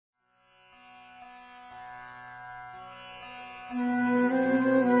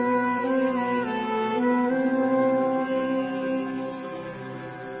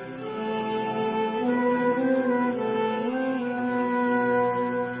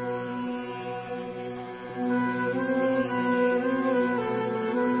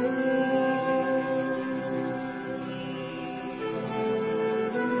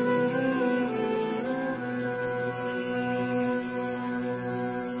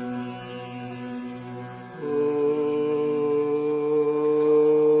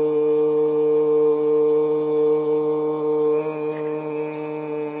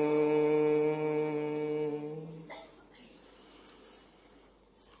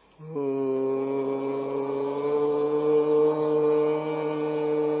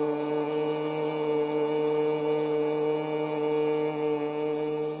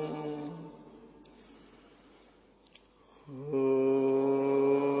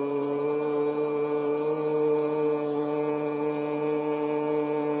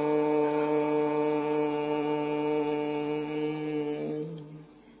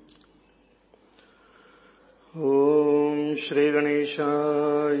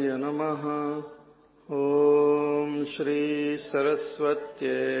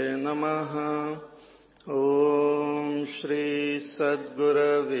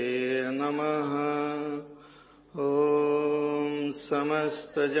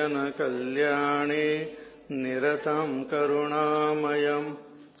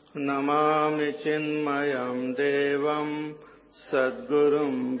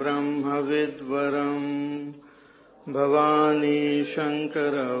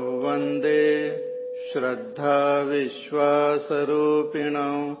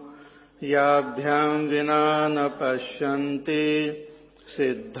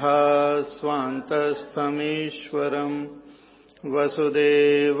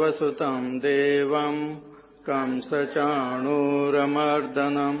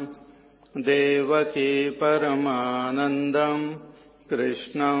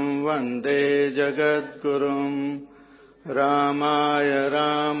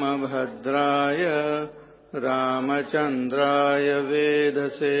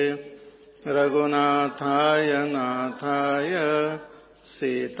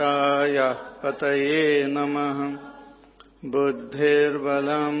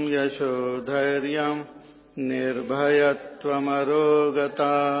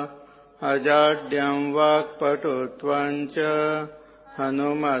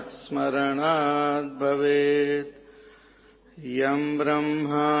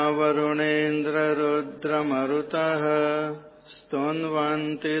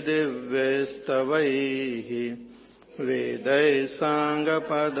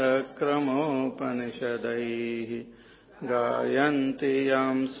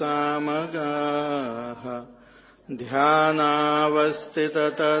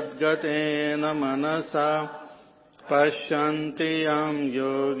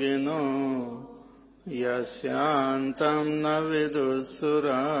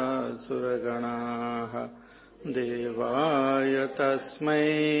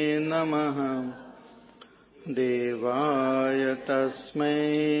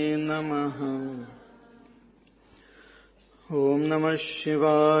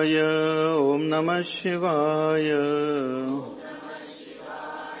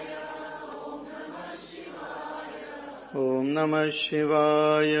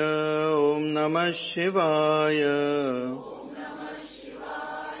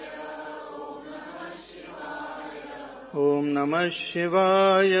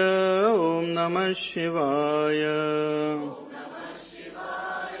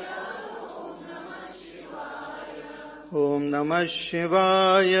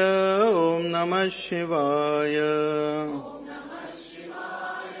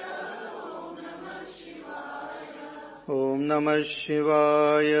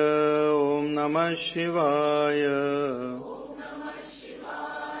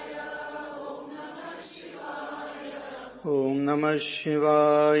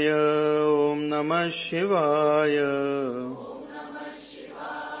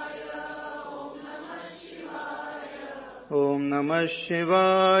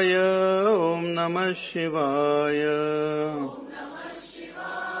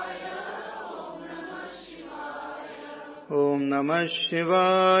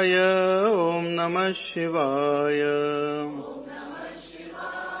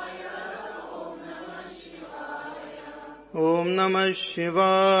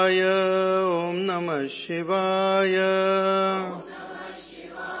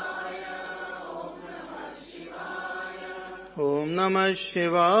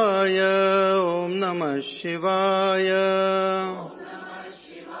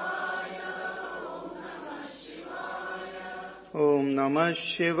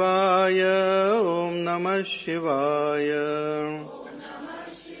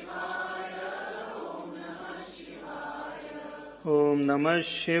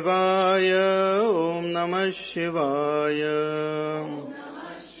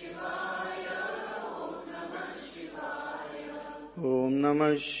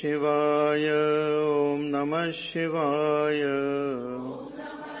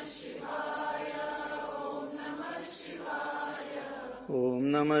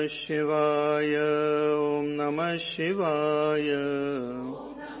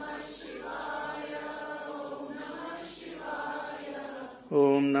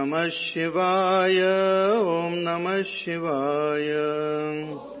Om Namah Shivaya. Om Namah Shivaya.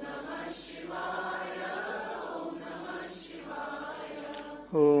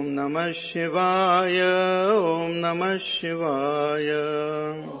 Om Namah Shivaya. Om Namah Shivaya.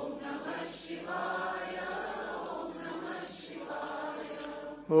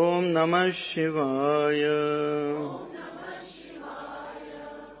 Om Namah Shivaya.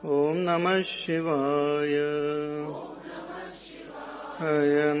 Om Namah Shivaya.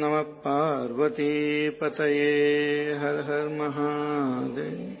 Hare Namah Parvati Pataye. Har Har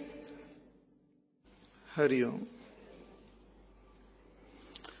Mahadev. Hari Om.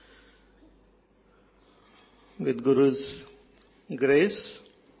 With Guru's grace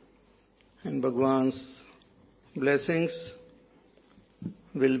and Bhagwan's blessings,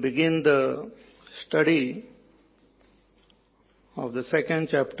 we'll begin the study of the second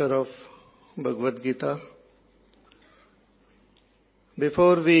chapter of Bhagavad Gita.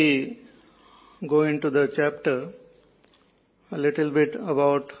 Before we go into the chapter, a little bit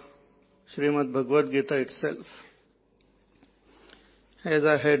about Srimad Bhagavad Gita itself. As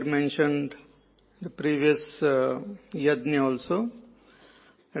I had mentioned the previous yajna also,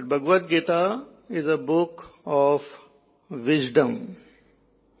 that Bhagavad Gita is a book of wisdom,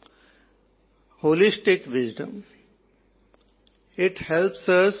 holistic wisdom. It helps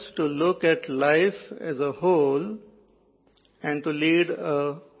us to look at life as a whole and to lead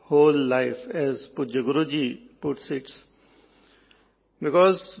a whole life, as Pujya Guruji puts it.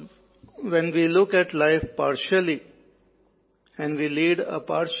 Because when we look at life partially and we lead a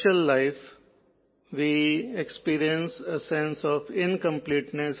partial life, we experience a sense of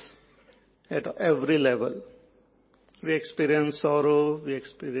incompleteness at every level. We experience sorrow, we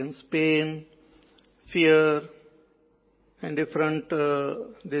experience pain, fear, and different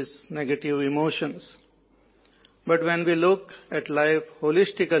these negative emotions. But when we look at life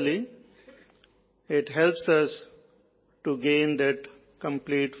holistically, it helps us to gain that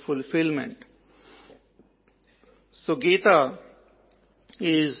complete fulfillment. So Gita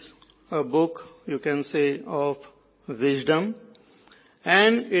is a book, you can say, of wisdom,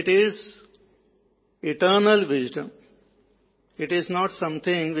 and it is eternal wisdom. It is not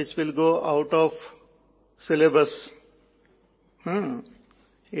something which will go out of syllabus.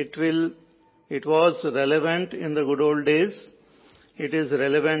 It was relevant in the good old days, it is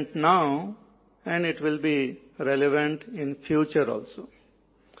relevant now, and it will be relevant in future also.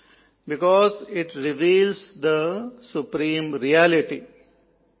 Because it reveals the supreme reality,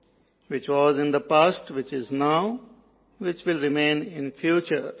 which was in the past, which is now, which will remain in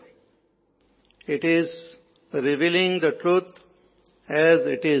future. It is revealing the truth as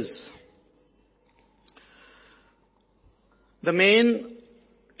it is. The main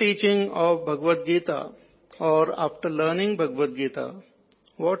teaching of Bhagavad Gita, or after learning Bhagavad Gita,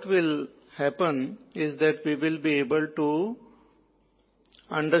 what will happen is that we will be able to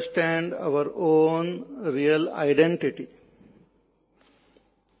understand our own real identity.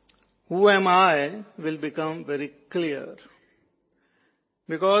 Who am I will become very clear.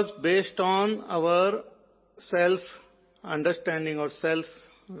 Because based on our self-understanding or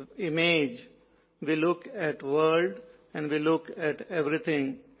self-image, we look at world and we look at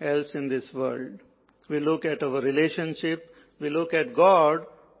everything else in this world. We look at our relationship, we look at God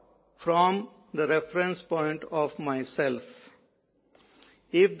from the reference point of myself.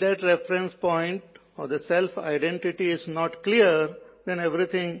 If that reference point or the self-identity is not clear, then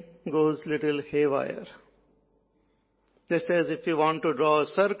everything goes little haywire. Just as if you want to draw a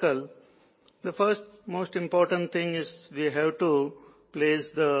circle, the first most important thing is we have to place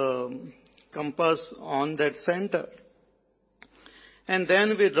the compass on that center. And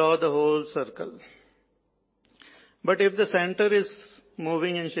then we draw the whole circle. But if the center is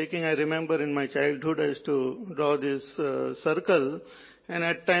moving and shaking, I remember in my childhood I used to draw this circle, and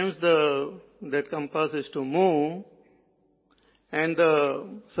at times that compass is to move, and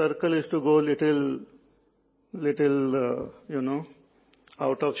the circle is to go little,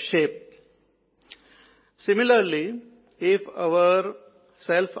 out of shape. Similarly, if our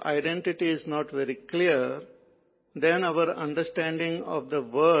self-identity is not very clear, then our understanding of the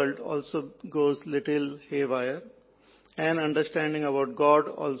world also goes little haywire, and understanding about God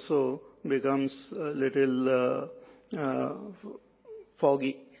also becomes a little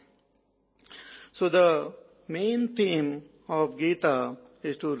foggy. So the main theme of Gita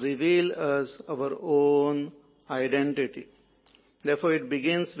is to reveal us our own identity. Therefore it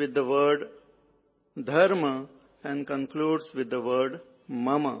begins with the word dharma and concludes with the word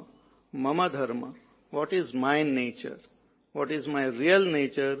mama, mama dharma. What is my nature? What is my real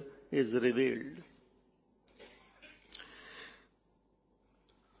nature is revealed.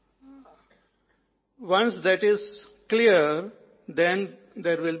 once that is clear, then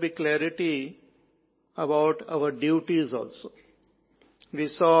there will be clarity about our duties also. We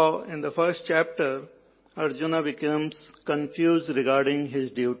saw in the first chapter, Arjuna becomes confused regarding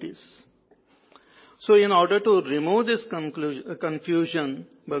his duties. So in order to remove this confusion,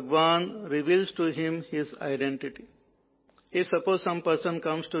 Bhagwan reveals to him his identity. If suppose some person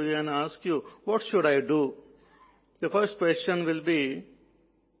comes to you and asks you, what should I do? The first question will be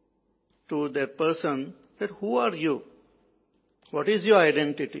to that person, that who are you? What is your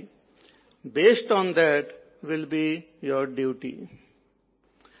identity? Based on that will be your duty.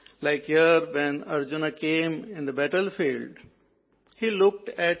 Like here, when Arjuna came in the battlefield, he looked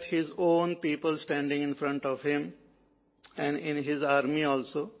at his own people standing in front of him and in his army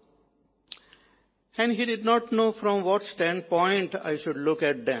also. And he did not know from what standpoint I should look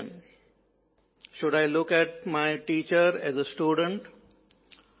at them. Should I look at my teacher as a student?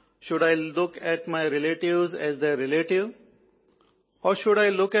 Should I look at my relatives as their relative? Or should I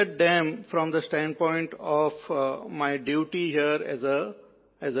look at them from the standpoint of my duty here as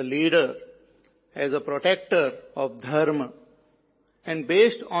a leader, as a protector of dharma? And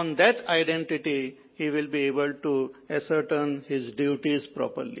based on that identity, he will be able to ascertain his duties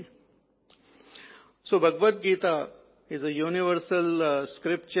properly. So Bhagavad Gita is a universal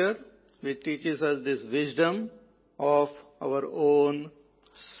scripture which teaches us this wisdom of our own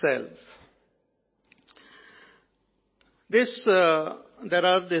self. There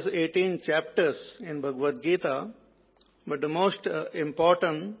are these 18 chapters in Bhagavad Gita, but the most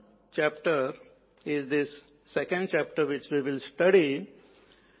important chapter is this second chapter which we will study.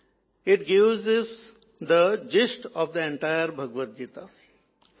 It gives us the gist of the entire Bhagavad Gita.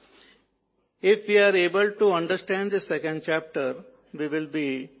 If we are able to understand the second chapter, we will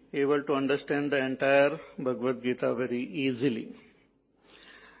be able to understand the entire Bhagavad Gita very easily.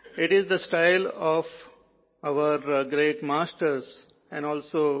 It is the style of our great masters and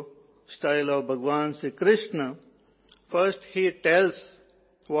also style of Bhagwan Sri Krishna. First he tells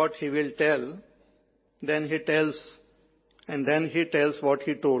what he will tell, then he tells what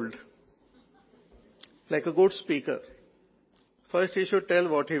he told. Like a good speaker. First he should tell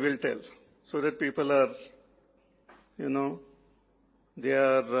what he will tell, so that people are, they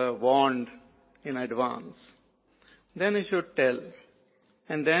are warned in advance. Then he should tell.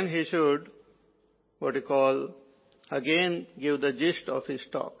 And then he should, again give the gist of his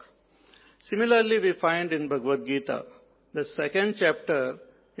talk. Similarly, we find in Bhagavad Gita, the second chapter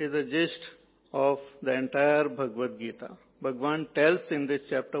is the gist of the entire Bhagavad Gita. Bhagwan tells in this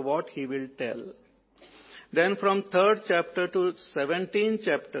chapter what he will tell. Then from 3rd chapter to 17th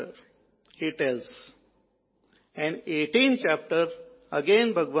chapter, he tells. And 18th chapter,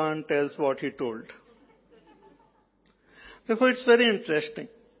 again Bhagwan tells what he told. Therefore, it's very interesting.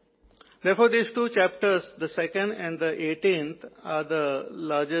 Therefore, these two chapters, the 2nd and the 18th, are the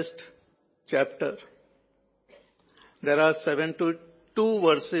largest chapter. There are 72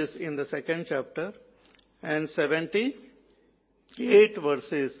 verses in the 2nd chapter and 78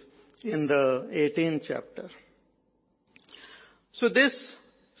 verses in the 18th chapter. So this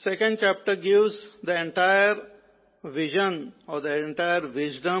 2nd chapter gives the entire vision or the entire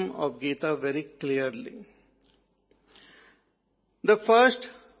wisdom of Gita very clearly. The first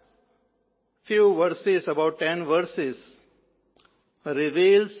few verses, about 10 verses,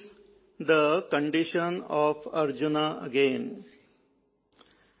 reveals the condition of Arjuna again.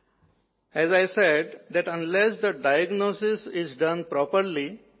 As I said, that unless the diagnosis is done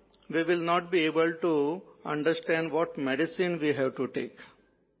properly, we will not be able to understand what medicine we have to take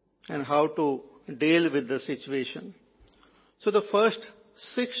and how to deal with the situation. So the first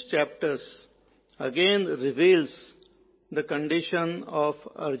 6 chapters again reveals the condition of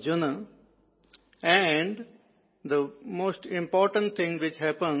Arjuna, and the most important thing which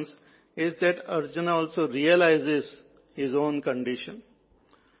happens is that Arjuna also realizes his own condition.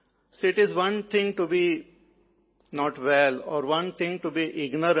 So it is one thing to be not well or one thing to be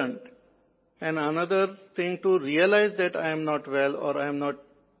ignorant and another thing to realize that I am not well or I am not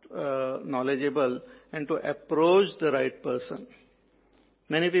knowledgeable and to approach the right person.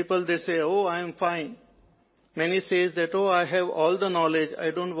 Many people, they say, oh, I am fine. Many says that, oh, I have all the knowledge,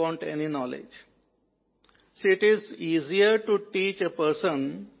 I don't want any knowledge. See, it is easier to teach a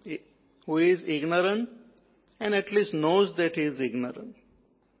person who is ignorant and at least knows that he is ignorant.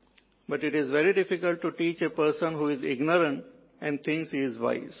 But it is very difficult to teach a person who is ignorant and thinks he is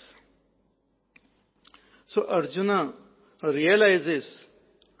wise. So Arjuna realizes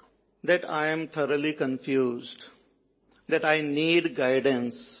that I am thoroughly confused, that I need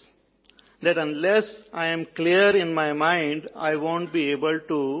guidance, that unless I am clear in my mind, I won't be able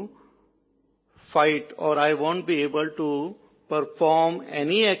to fight or I won't be able to perform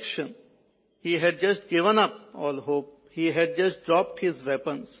any action. He had just given up all hope. He had just dropped his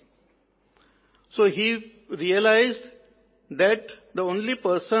weapons. So he realized that the only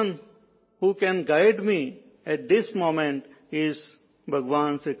person who can guide me at this moment is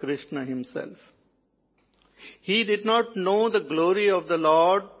Bhagwan Sri Krishna himself. He did not know the glory of the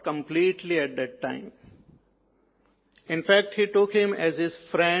Lord completely at that time. In fact, he took him as his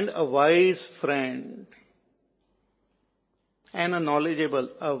friend, a wise friend, and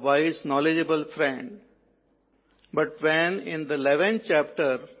a wise, knowledgeable friend. But when in the 11th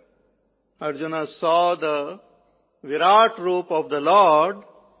chapter, Arjuna saw the Virat Roop of the Lord,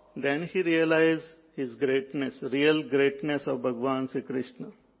 then he realized his greatness, real greatness of Bhagwan Sri Krishna.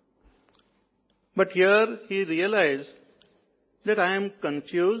 But here he realized that I am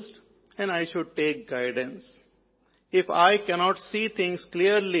confused and I should take guidance. If I cannot see things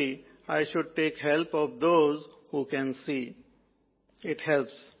clearly, I should take help of those who can see. It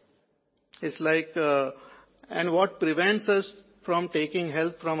helps. It's like, and what prevents us from taking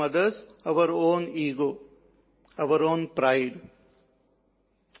help from others? Our own ego, our own pride.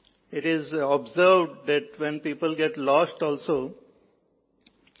 It is observed that when people get lost also,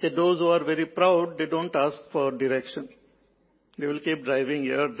 that those who are very proud, they don't ask for direction. They will keep driving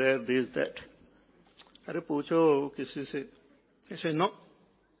here, there, this, that. अरे पूछो किसी से ऐसे no.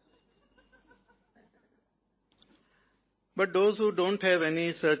 But those who don't have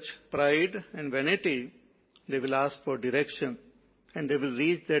any such pride and vanity, they will ask for direction and they will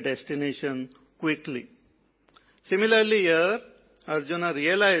reach their destination quickly. Similarly here, Arjuna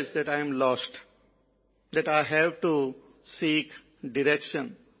realized that I am lost, that I have to seek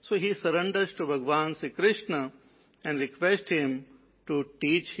direction. So he surrenders to Bhagwan Sri Krishna and requests him to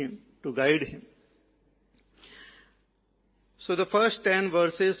teach him, to guide him. So the first 10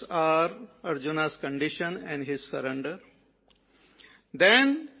 verses are Arjuna's condition and his surrender.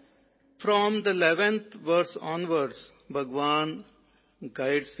 Then from the 11th verse onwards, Bhagwan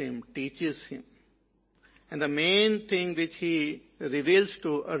guides him, teaches him. And the main thing which he reveals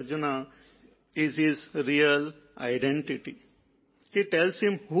to Arjuna is his real identity. He tells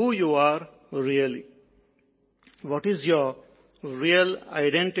him who you are really. What is your real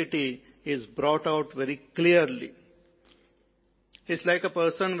identity is brought out very clearly. It's like a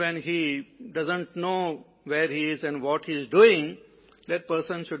person when he doesn't know where he is and what he is doing, that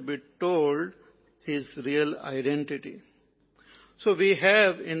person should be told his real identity. So we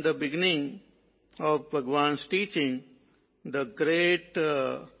have in the beginning of Bhagwan's teaching the great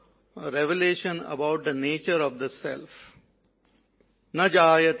revelation about the nature of the self. Na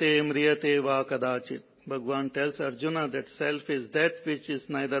jayate mriyate va kadachit. Bhagwan tells Arjuna that self is that which is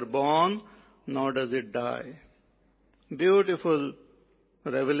neither born nor does it die. Beautiful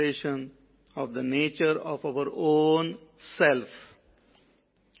revelation of the nature of our own self.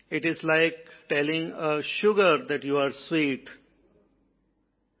 It is like telling a sugar that you are sweet.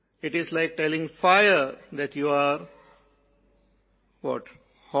 It is like telling fire that you are what?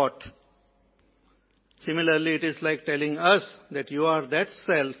 Hot. Similarly, it is like telling us that you are that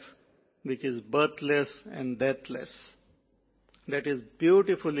self which is birthless and deathless. That is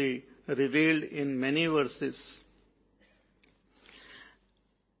beautifully revealed in many verses.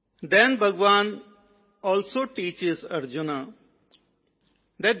 Then Bhagwan also teaches Arjuna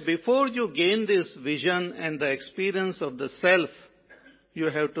that before you gain this vision and the experience of the self, you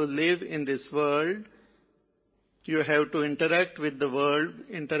have to live in this world. You have to interact with the world,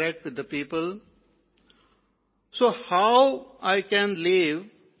 interact with the people. So how I can live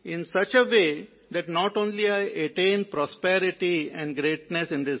in such a way that not only I attain prosperity and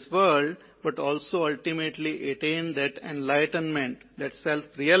greatness in this world, but also ultimately attain that enlightenment, that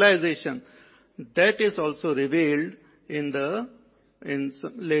self-realization. That is also revealed in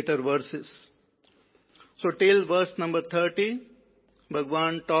some later verses. So till verse number 30,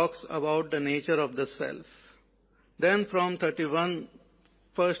 Bhagwan talks about the nature of the self. Then from 31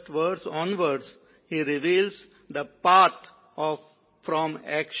 first verse onwards, he reveals the path from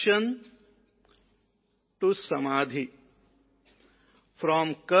action to samadhi,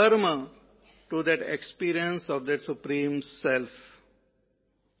 from karma to that experience of that supreme self.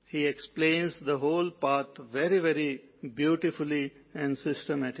 He explains the whole path very, very beautifully and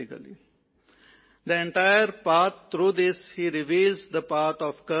systematically. The entire path through this, he reveals the path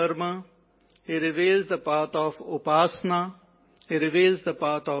of karma, he reveals the path of upasana, he reveals the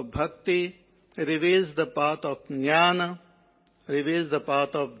path of bhakti, he reveals the path of jnana, reveals the path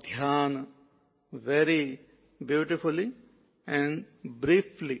of dhyana, very beautifully and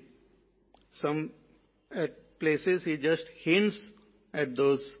briefly. Some at places he just hints at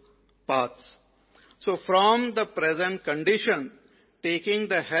those paths. So from the present condition, taking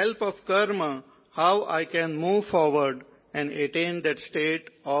the help of karma, how I can move forward and attain that state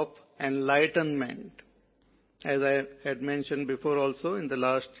of enlightenment. As I had mentioned before also in the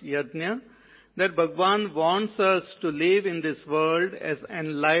last yajna, that Bhagwan wants us to live in this world as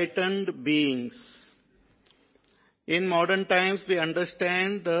enlightened beings. In modern times, we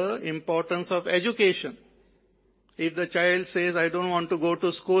understand the importance of education. If the child says, I don't want to go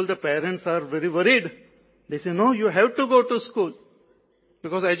to school, the parents are very worried. They say, no, you have to go to school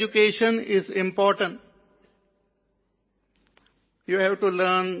because education is important. You have to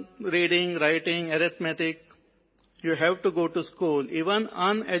learn reading, writing, arithmetic. You have to go to school. Even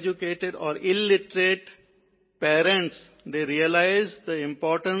uneducated or illiterate parents, they realize the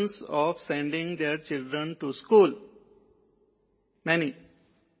importance of sending their children to school. Many.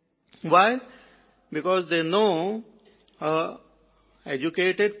 Why? Because they know an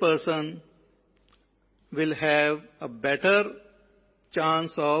educated person will have a better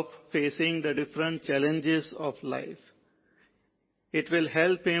chance of facing the different challenges of life. It will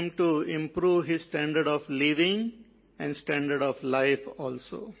help him to improve his standard of living and standard of life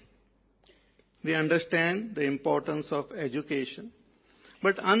also. We understand the importance of education.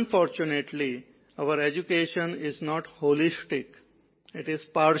 But unfortunately, our education is not holistic. It is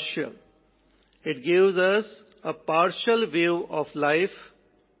partial. It gives us a partial view of life.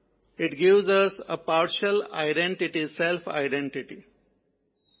 It gives us a partial identity, self-identity.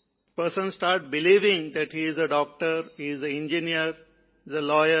 Person start believing that he is a doctor, he is an engineer, he is a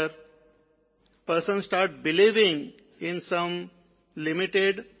lawyer. Person start believing in some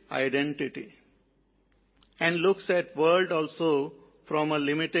limited identity and looks at world also from a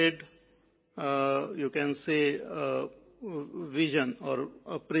limited, you can say, vision or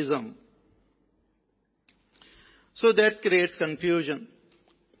a prism. So that creates confusion.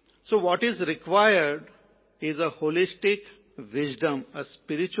 So what is required is a holistic wisdom, a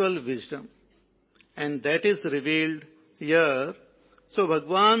spiritual wisdom. And that is revealed here. So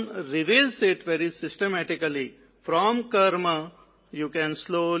Bhagwan reveals it very systematically. From karma, you can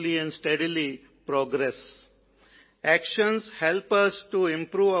slowly and steadily progress. Actions help us to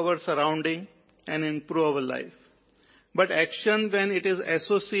improve our surrounding and improve our life. But action, when it is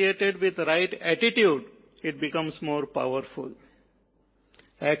associated with right attitude, it becomes more powerful.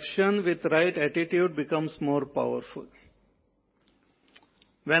 Action with right attitude becomes more powerful.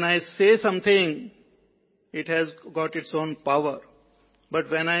 When I say something, it has got its own power. But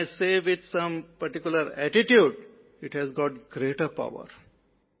when I say with some particular attitude, it has got greater power.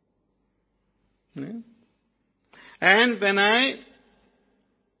 Yeah? And when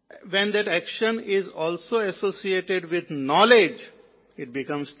that action is also associated with knowledge, it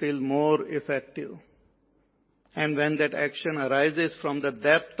becomes still more effective. And when that action arises from the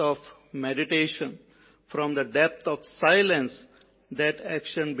depth of meditation, from the depth of silence, that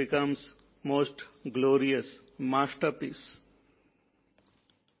action becomes most glorious, masterpiece.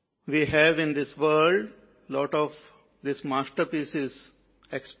 We have in this world lot of these masterpieces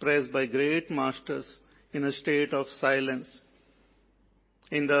expressed by great masters in a state of silence.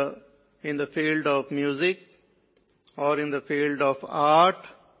 In the field of music, or in the field of art,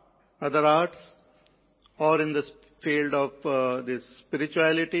 other arts, or in the field of this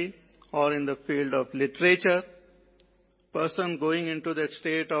spirituality, or in the field of literature, person going into that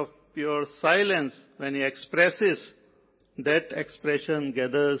state of pure silence, when he expresses, that expression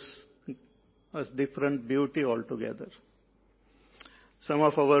gathers a different beauty altogether. Some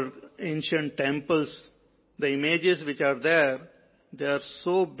of our ancient temples, the images which are there, they are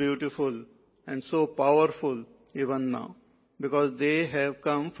so beautiful and so powerful even now, because they have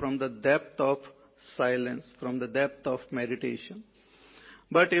come from the depth of silence, from the depth of meditation.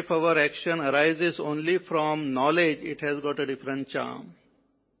 But if our action arises only from knowledge, it has got a different charm.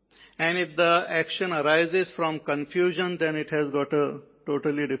 And if the action arises from confusion, then it has got a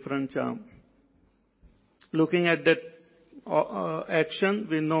totally different charm. Looking at that action,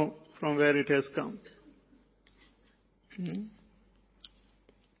 we know from where it has come.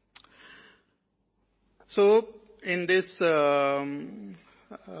 So, in this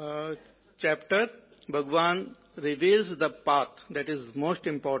chapter, Bhagwan reveals the path that is most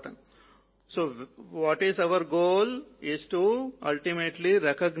important. So, what is our goal is to ultimately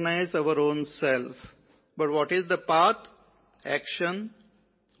recognize our own self. But what is the path? Action,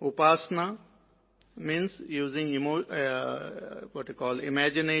 upasana, means using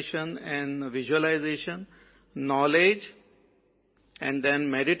imagination and visualization, knowledge, and then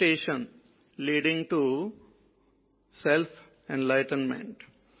meditation, leading to self-enlightenment.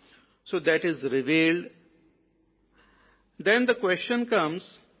 So that is revealed. Then the question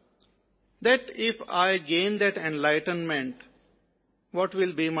comes, that if I gain that enlightenment, what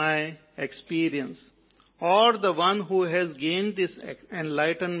will be my experience? Or the one who has gained this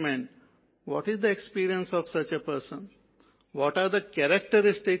enlightenment, what is the experience of such a person? What are the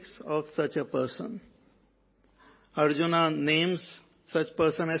characteristics of such a person? Arjuna names such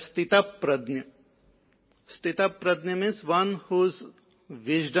person as Stita Prajna. Stita Prajna means one whose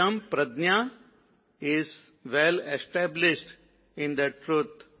wisdom, prajna, is well established in that truth,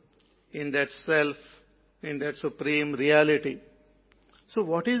 in that self, in that supreme reality. So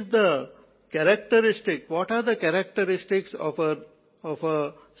what is the characteristic? What are the characteristics of a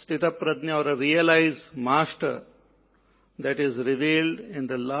Stita Prajna or a realized master? That is revealed in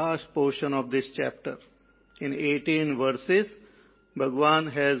the last portion of this chapter. In 18 verses, Bhagwan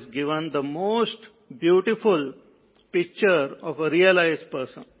has given the most beautiful picture of a realized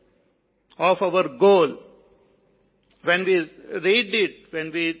person, of our goal. When we read it,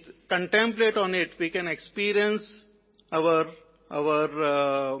 when we contemplate on it, we can experience our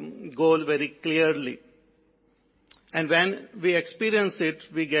goal very clearly. And when we experience it,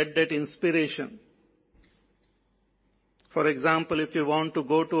 we get that inspiration. For example, if you want to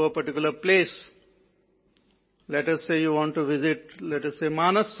go to a particular place, let us say you want to visit, let us say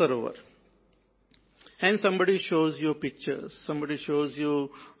Manas Sarovar, and somebody shows you pictures, somebody shows you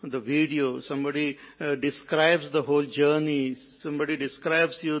the video, somebody describes the whole journey, somebody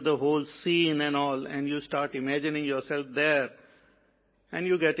describes you the whole scene and all, and you start imagining yourself there, and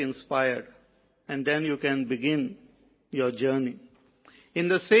you get inspired, and then you can begin your journey. In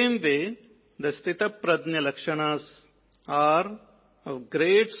the same way, the Stita Prajna Lakshanas are a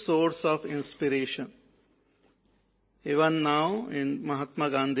great source of inspiration. Even now, in Mahatma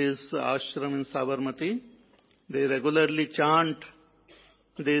Gandhi's ashram in Sabarmati, they regularly chant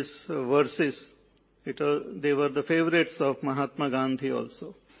these verses. They were the favorites of Mahatma Gandhi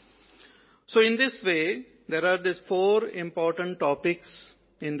also. So in this way, there are these 4 important topics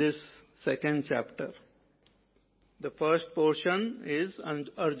in this second chapter. The first portion is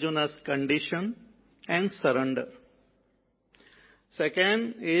Arjuna's condition and surrender.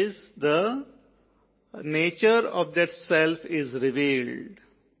 Second is the nature of that self is revealed.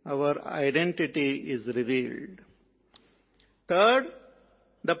 Our identity is revealed. Third,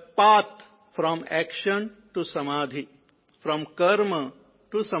 the path from action to samadhi, from karma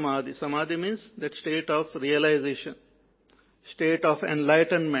to samadhi. Samadhi means that state of realization, state of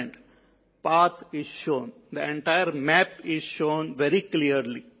enlightenment. Path is shown. The entire map is shown very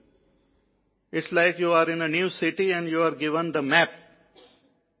clearly. It's like you are in a new city and you are given the map.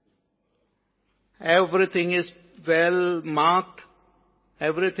 Everything is well marked.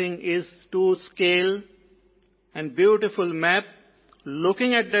 Everything is to scale and beautiful map.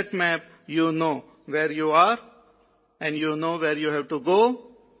 Looking at that map, you know where you are and you know where you have to go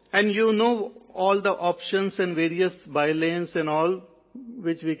and you know all the options and various bylanes and all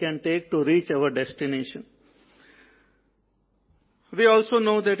which we can take to reach our destination. We also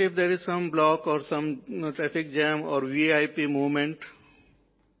know that if there is some block or some traffic jam or VIP movement,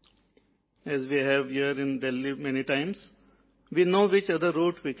 as we have here in Delhi many times, we know which other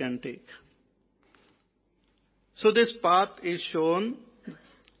route we can take. So this path is shown,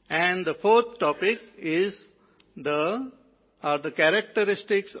 and the fourth topic is the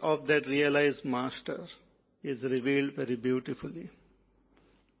characteristics of that realized master is revealed very beautifully.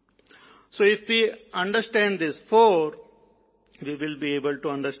 So if we understand these 4, we will be able to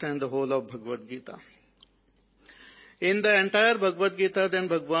understand the whole of Bhagavad Gita. In the entire Bhagavad Gita, then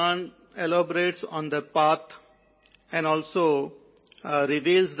Bhagwan elaborates on the path and also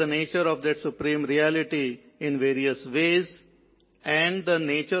reveals the nature of that supreme reality in various ways, and the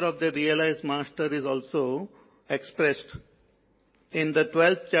nature of the realized master is also expressed. In the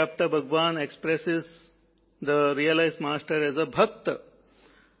 12th chapter, Bhagwan expresses the realized master as a bhakta.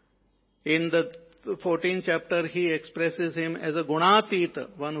 In the 14th chapter, he expresses him as a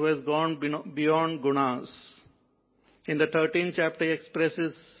gunatita, one who has gone beyond gunas. In the 13th chapter, he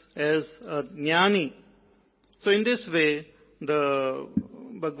expresses as a jnani. So in this way, the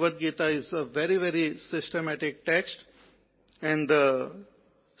Bhagavad Gita is a very, very systematic text, and the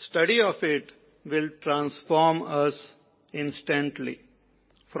study of it will transform us instantly.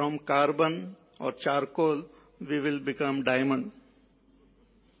 From carbon or charcoal, we will become diamond.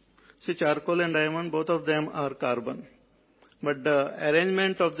 See, charcoal and diamond, both of them are carbon. But the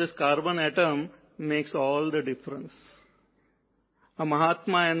arrangement of this carbon atom makes all the difference. A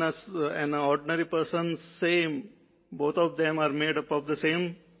Mahatma and an ordinary person, same. Both of them are made up of the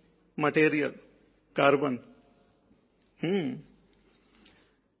same material, carbon.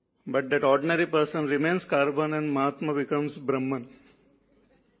 But that ordinary person remains carbon and Mahatma becomes Brahman.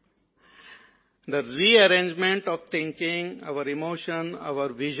 The rearrangement of thinking, our emotion,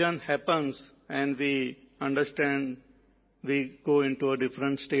 our vision happens, and we understand we go into a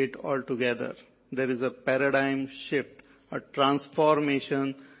different state altogether. There is a paradigm shift, a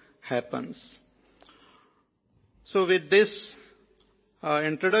transformation happens. So with this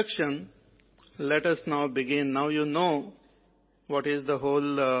introduction, let us now begin. Now you know what is the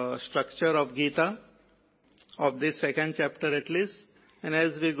whole structure of Gita, of this second chapter at least. And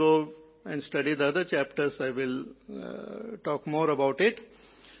as we go and study the other chapters, I will talk more about it.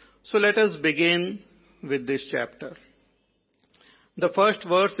 So let us begin with this chapter. The first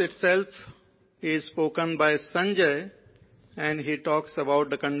verse itself is spoken by Sanjay, and he talks about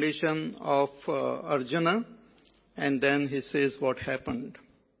the condition of Arjuna, and then he says what happened.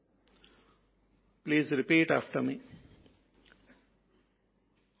 Please repeat after me.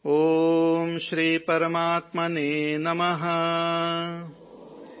 Om Shri Paramatmane Namaha.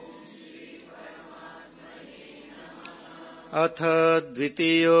 Atha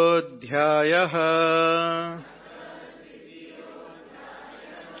Dvitiyodhyayah.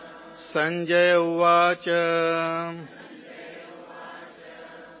 Sanjay Uvacha.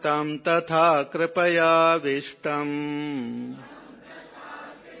 Tam tatha kripaya vishtam.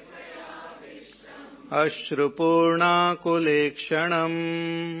 Ashrupurna kulekshanam.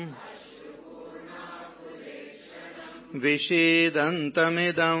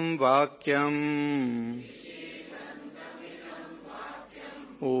 Vishidantamidam vakyam.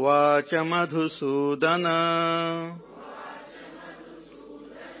 Uvacha Madhusudana.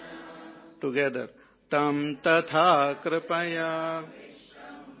 Together. Tam tatha kripaya.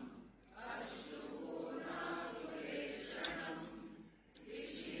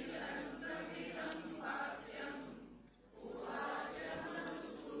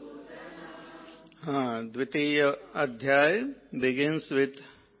 Dvitiya Adhyay begins with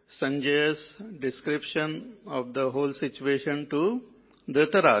Sanjay's description of the whole situation to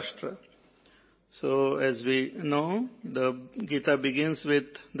Dhritarashtra. So as we know, the Gita begins with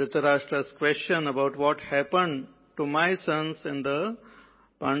Dhritarashtra's question about what happened to my sons and the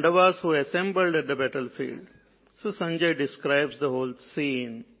Pandavas who assembled at the battlefield. So Sanjay describes the whole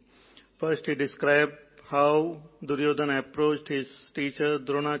scene. First he described how Duryodhana approached his teacher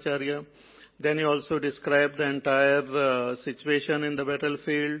Dronacharya. Then he also described the entire situation in the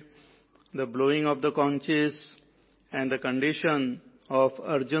battlefield, the blowing of the conches, and the condition of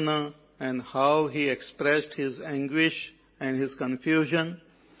Arjuna, and how he expressed his anguish and his confusion.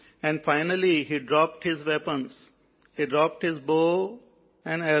 And finally, he dropped his weapons. He dropped his bow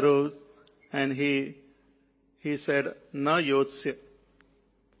and arrows, and he said, Na yotsya.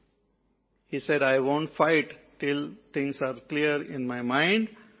 He said, I won't fight till things are clear in my mind.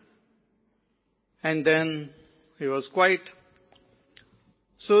 And then he was quiet.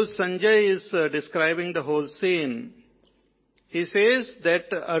 So Sanjay is describing the whole scene. He says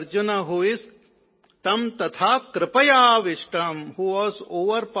that Arjuna, who is tam tatha kripaya vishtam, who was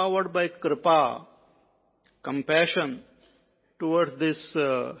overpowered by kripa, compassion towards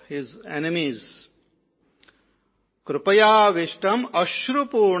his enemies. Kripaya vishtam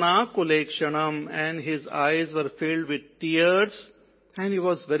ashrupurna kulekshanam, and his eyes were filled with tears, and he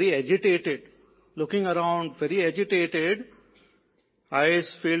was very agitated. Looking around, very agitated, eyes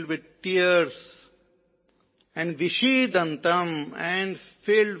filled with tears, and vishidantam, and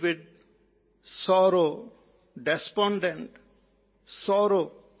filled with sorrow, despondent,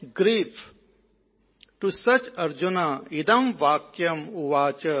 sorrow, grief. To such Arjuna, idam vakyam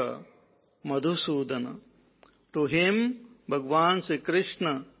uvacha Madhusudana. To him, Bhagwan Sri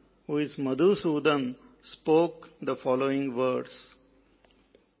Krishna, who is Madhusudan, spoke the following words.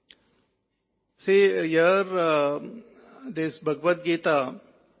 See, here, this Bhagavad Gita,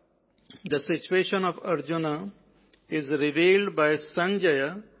 the situation of Arjuna is revealed by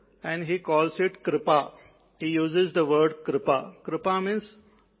Sanjaya, and he calls it Kripa. He uses the word Kripa. Kripa means,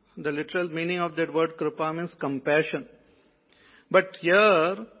 the literal meaning of that word Kripa means compassion. But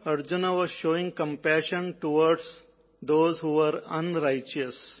here, Arjuna was showing compassion towards those who were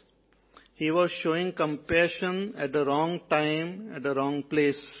unrighteous. He was showing compassion at the wrong time, at the wrong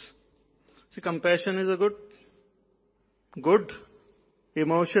place. See, compassion is a good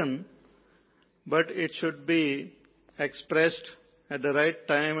emotion, but it should be expressed at the right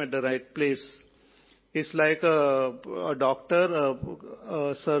time, at the right place. It's like a doctor,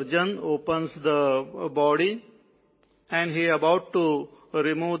 a surgeon opens the body, and he about to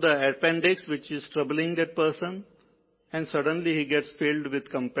remove the appendix which is troubling that person, and suddenly he gets filled with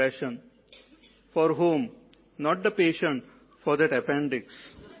compassion. For whom? Not the patient, for that appendix.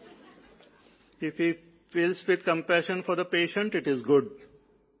 If he feels with compassion for the patient, it is good.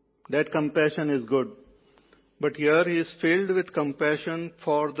 That compassion is good. But here he is filled with compassion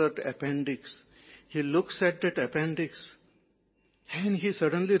for that appendix. He looks at that appendix and he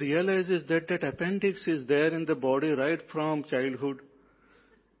suddenly realizes that that appendix is there in the body right from childhood.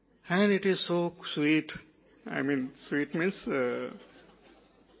 And it is so sweet. I mean, sweet means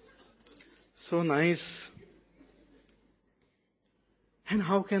so nice. And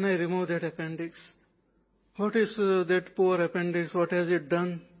how can I remove that appendix? What is that poor appendix? What has it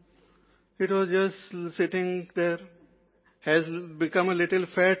done? It was just sitting there, has become a little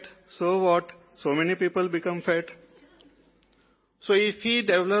fat. So what? So many people become fat. So if he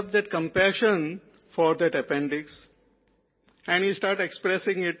developed that compassion for that appendix and he start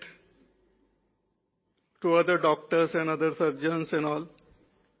expressing it to other doctors and other surgeons and all,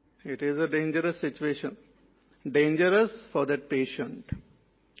 it is a dangerous situation. Dangerous for that patient.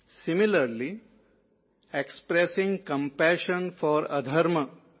 Similarly, expressing compassion for adharma,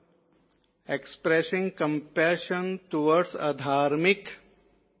 expressing compassion towards adharmic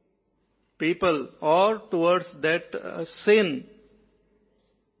people or towards that sin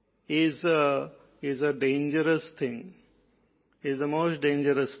is a dangerous thing, is the most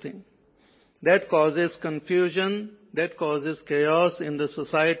dangerous thing. That causes confusion, that causes chaos in the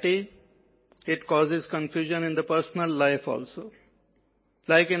society, it causes confusion in the personal life also.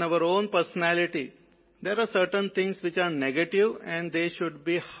 Like in our own personality, there are certain things which are negative and they should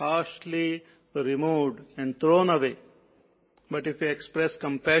be harshly removed and thrown away. But if we express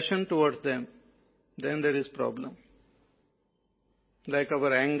compassion towards them, then there is problem. Like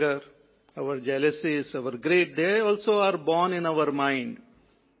our anger, our jealousies, our greed, they also are born in our mind.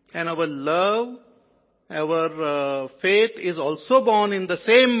 And our love, our faith is also born in the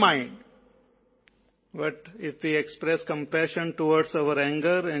same mind. But if we express compassion towards our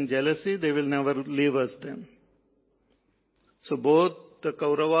anger and jealousy, they will never leave us then. So both the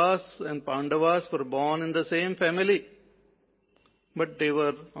Kauravas and Pandavas were born in the same family, but they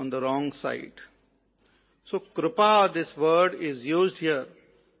were on the wrong side. So Kripa, this word is used here.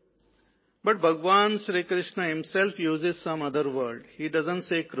 But Bhagavan Sri Krishna himself uses some other word. He doesn't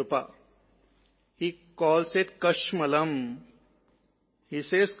say Kripa. He calls it Kashmalam. He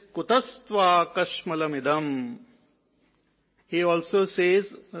says, Kutastva Kashmalamidam. He also says,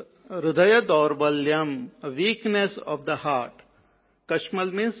 Hridaya Daurbalyam, a weakness of the heart.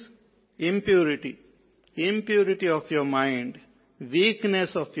 Kashmal means impurity. Impurity of your mind.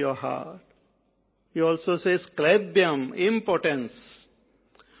 Weakness of your heart. He also says, Klaibyam, impotence.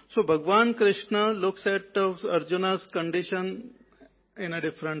 So Bhagavan Krishna looks at Arjuna's condition in a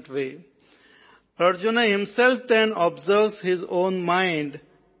different way. Arjuna himself then observes his own mind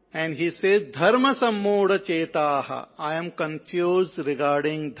and he says, Dharma sammoda chetaha. I am confused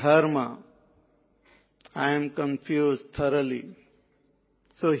regarding dharma. I am confused thoroughly.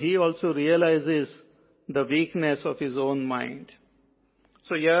 So he also realizes the weakness of his own mind.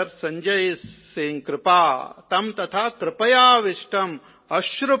 So here Sanjay is saying, Kripa, tam tatha kripaya vishtam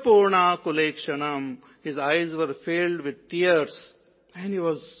ashrupurna kulekshanam. His eyes were filled with tears and he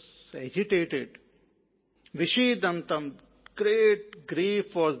was agitated. Vishidantam, great grief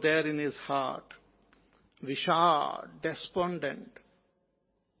was there in his heart. Vishad, despondent.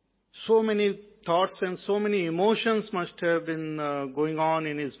 So many thoughts and so many emotions must have been going on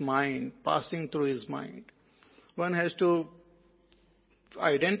in his mind, passing through his mind. One has to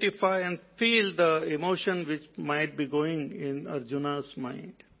identify and feel the emotion which might be going in Arjuna's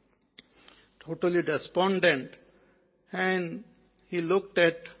mind. Totally despondent. And he looked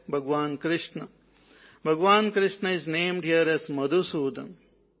at Bhagavan Krishna. Bhagavan Krishna is named here as Madhusudan.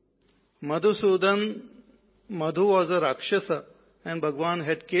 Madhusudan, Madhu was a Rakshasa and Bhagavan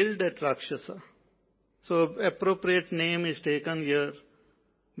had killed that Rakshasa. So appropriate name is taken here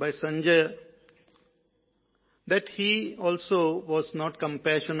by Sanjaya, that he also was not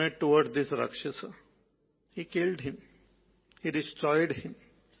compassionate toward this Rakshasa. He killed him. He destroyed him.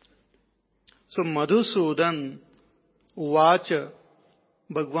 So Madhusudan, Uvacha,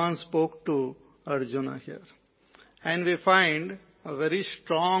 Bhagavan spoke to Arjuna here. And we find a very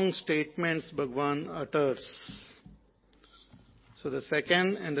strong statements Bhagavan utters. So the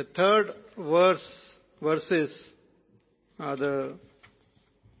second and the third verses are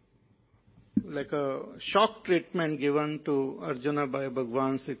like a shock treatment given to Arjuna by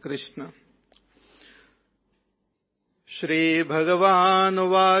Bhagavan Sri Krishna. Shri Bhagavan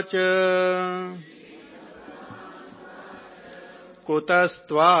Uvacha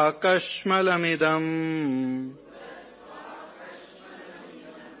Kutastva Kashmalamidam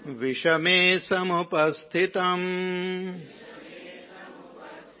Vishame Samupasthitam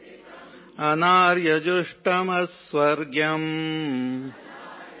Anaryajustam Asvargyam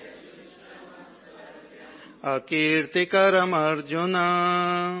Akirtikaram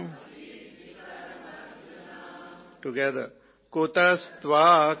Arjuna. Together.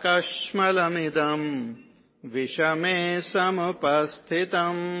 Kutastva kashmalamidam vishame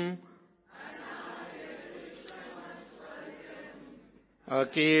samupasthitam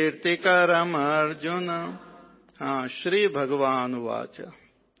akirtikaram Arjuna. Shri Bhagavan Vacha.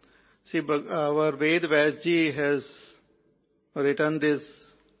 See, our Ved Vyas ji has written this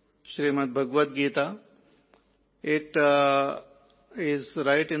Srimad Bhagavad Gita. It is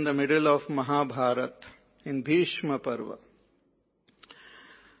right in the middle of Mahabharata, in Bhishma Parva.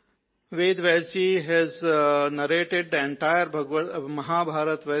 Ved Vyas ji has narrated the entire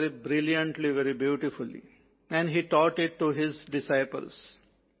Mahabharata very brilliantly, very beautifully. And he taught it to his disciples.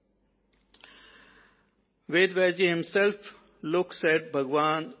 Ved Vyas ji himself looks at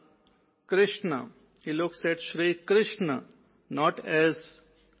Bhagavan Krishna. He looks at Shri Krishna, not as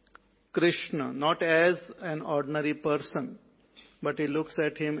Krishna, not as an ordinary person, but he looks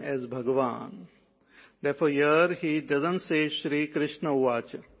at him as Bhagavan. Therefore here he doesn't say Shri Krishna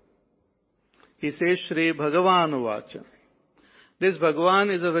Uvacha. He says Shri Bhagavan Uvacha. This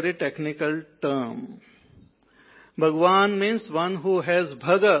Bhagavan is a very technical term. Bhagavan means one who has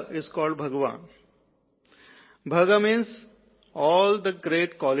Bhaga is called Bhagavan. Bhaga means all the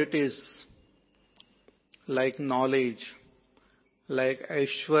great qualities like knowledge, like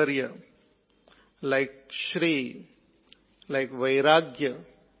Aishwarya, like Shri, like Vairagya,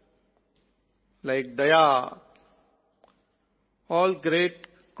 like Daya, all great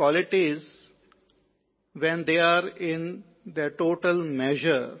qualities, when they are in their total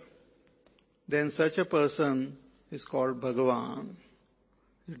measure, then such a person is called Bhagavan,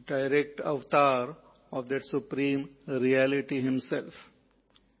 the direct avatar of that supreme reality himself.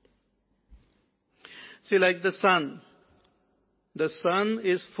 See, like the sun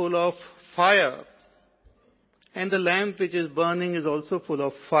is full of fire, and the lamp which is burning is also full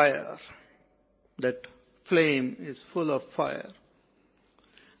of fire. That flame is full of fire.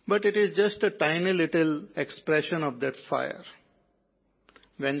 But it is just a tiny little expression of that fire.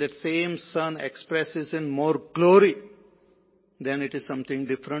 When that same sun expresses in more glory, then it is something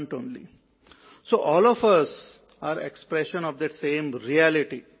different only. So all of us are expression of that same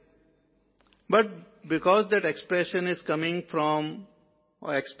reality. But because that expression is coming from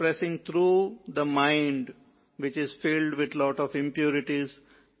or expressing through the mind, which is filled with lot of impurities,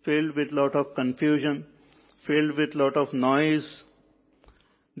 filled with lot of confusion, filled with lot of noise,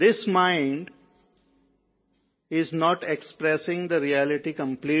 this mind is not expressing the reality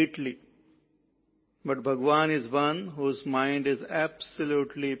completely. But Bhagavan is one whose mind is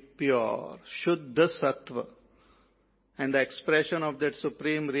absolutely pure, Shuddha Sattva. And the expression of that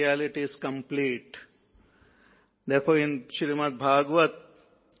supreme reality is complete. Therefore in Srimad Bhagavat,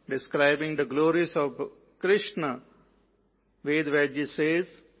 describing the glories of Krishna, Ved Vyas ji says,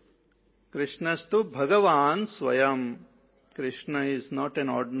 Krishnastu Bhagavan Swayam. Krishna is not an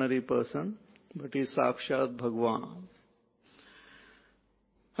ordinary person, but is Sakshat Bhagavan.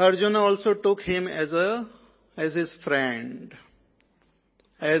 Arjuna also took him as his friend,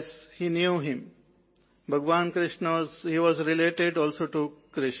 as he knew him. Bhagavan Krishna was related also to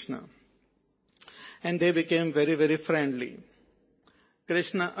Krishna. And they became very, very friendly.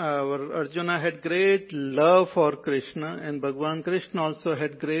 Arjuna had great love for Krishna, and Bhagavan Krishna also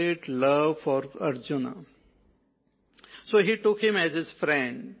had great love for Arjuna. So he took him as his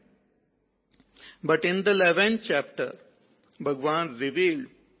friend. But in the 11th chapter, Bhagavan revealed,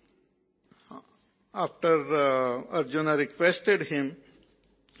 after Arjuna requested him,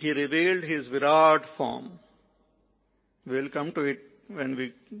 he revealed his Virat form. We will come to it when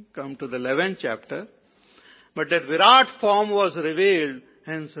we come to the 11th chapter. But that Virat form was revealed,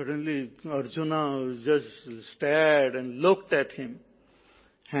 and suddenly Arjuna just stared and looked at him.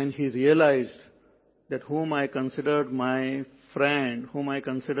 And he realized that whom I considered my friend, whom I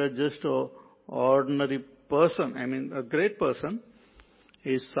considered just an ordinary person, a great person,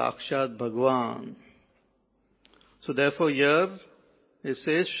 is Sakshat Bhagavan. So therefore here it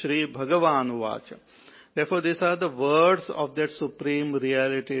says Shri Bhagavan Vacha. Therefore these are the words of that supreme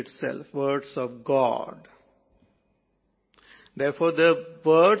reality itself, words of God. Therefore the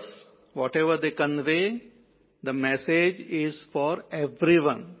words, whatever they convey, the message is for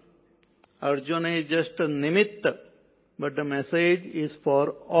everyone. Arjuna is just a nimitta, but the message is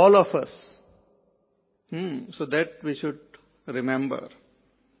for all of us. So that we should remember.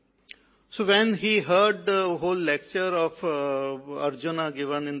 So when he heard the whole lecture of Arjuna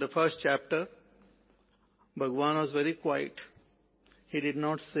given in the first chapter, Bhagavan was very quiet. He did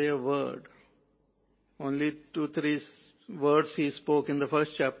not say a word. Only 2-3 words he spoke in the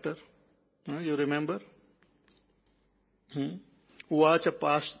first chapter. You remember? Uvacha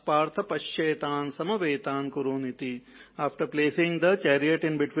partha pashyetan samavetan kuruniti. After placing the chariot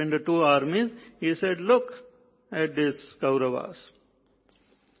in between the two armies, he said, look at these Kauravas.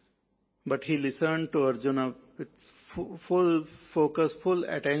 But he listened to Arjuna with full focus, full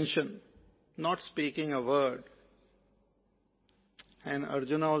attention, not speaking a word. And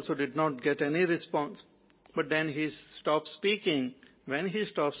Arjuna also did not get any response. But then he stopped speaking. When he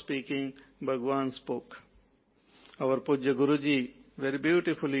stopped speaking, Bhagwan spoke. Our Pujya Guruji very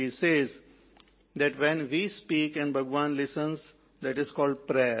beautifully says that when we speak and Bhagwan listens, that is called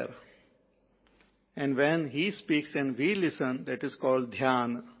prayer. And when he speaks and we listen, that is called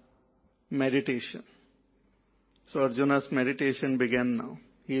dhyana, meditation. So Arjuna's meditation began now.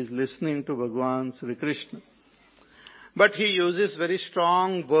 He is listening to Bhagwan Sri Krishna. But he uses very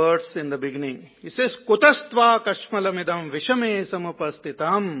strong words in the beginning. He says, Kutastva kashmalamidam vishame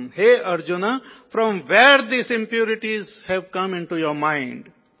samupastitam. Hey Arjuna, from where these impurities have come into your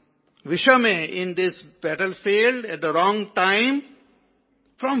mind? Vishame, in this battlefield at the wrong time,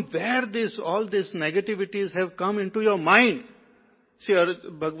 from where all these negativities have come into your mind? See,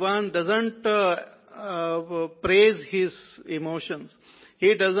 Bhagwan doesn't praise his emotions.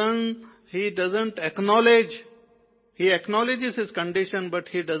 He doesn't acknowledge. He acknowledges his condition, but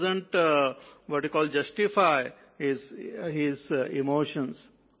he doesn't, justify his emotions.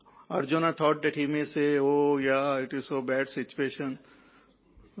 Arjuna thought that he may say, oh yeah, it is so bad situation.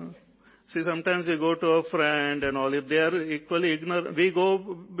 See, sometimes we go to a friend and all, if they are equally ignorant, we go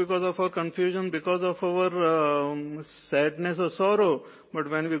because of our confusion, because of our sadness or sorrow. But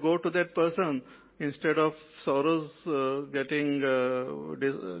when we go to that person, instead of sorrows getting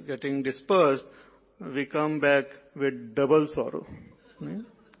dispersed, we come back with double sorrow.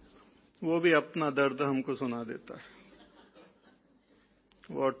 वो भी अपना दर्द हमको सुना देता है.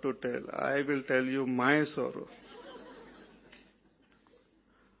 What to tell? I will tell you my sorrow.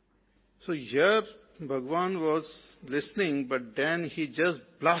 So here Bhagwan was listening, but then he just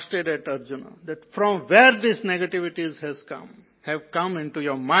blasted at Arjuna that from where these negativities have come into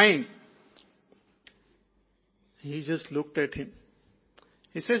your mind. He just looked at him.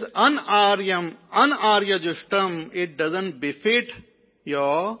 He says, anarya justam, it doesn't befit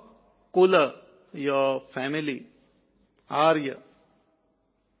your kula, your family, Arya.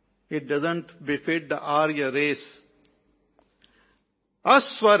 It doesn't befit the Arya race.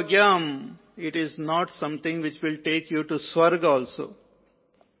 Aswargyam, it is not something which will take you to Swarga also.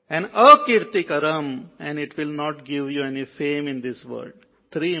 And akirtikaram, and it will not give you any fame in this world.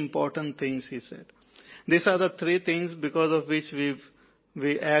 Three important things he said. These are the three things because of which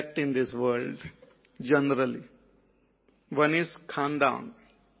we act in this world, generally. One is Khandan.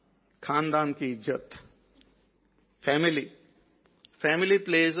 Khandan ki izzat. Family. Family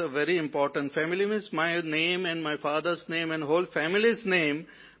plays a very important, family means my name and my father's name and whole family's name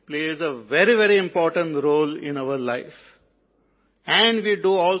plays a very, very important role in our life. And we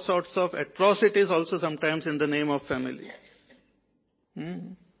do all sorts of atrocities also sometimes in the name of family.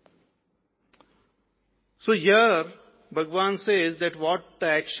 So here, Bhagwan says that what the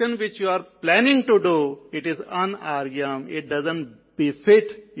action which you are planning to do, it is anaryam. It doesn't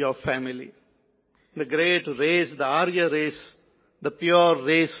befit your family. The great race, the Arya race, the pure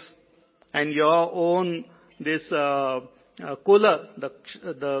race, and your own, this Kula,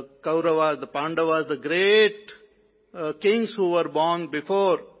 the Kauravas, the Pandavas, the great kings who were born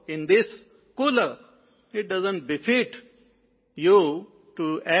before in this Kula, it doesn't befit you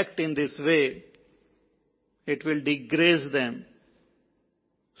to act in this way. It will disgrace them.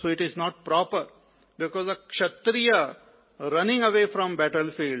 So it is not proper. Because a Kshatriya running away from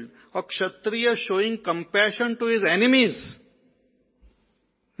battlefield, a Kshatriya showing compassion to his enemies,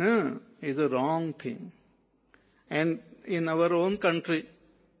 is a wrong thing. And in our own country,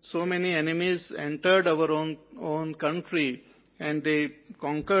 so many enemies entered our own country and they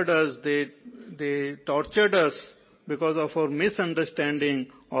conquered us, they tortured us because of our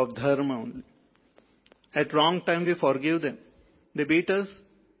misunderstanding of dharma only. At wrong time we forgive them. They beat us,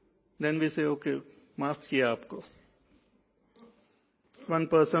 then we say, okay, maaf kiya aapko. One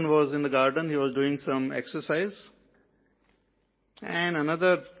person was in the garden, he was doing some exercise, and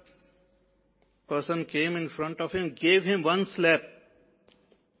another person came in front of him, gave him one slap.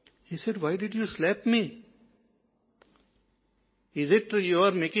 He said, why did you slap me? Is it you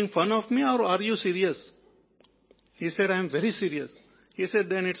are making fun of me or are you serious? He said, I am very serious. He said,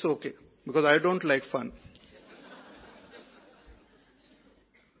 then it's okay, because I don't like fun.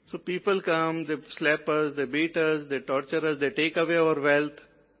 So people come, they slap us, they beat us, they torture us, they take away our wealth,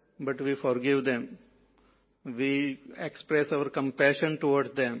 but we forgive them. We express our compassion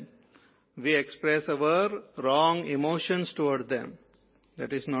towards them. we express our wrong emotions toward them.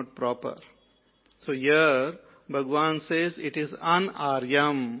 That is not proper. So here, Bhagavan says it is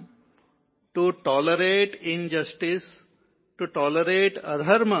anaryam. To tolerate injustice, to tolerate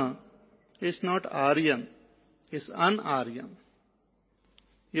adharma is not aryan, is anaryan.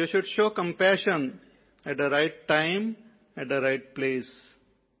 You should show compassion at the right time, at the right place.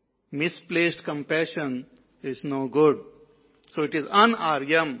 Misplaced compassion is no good. So it is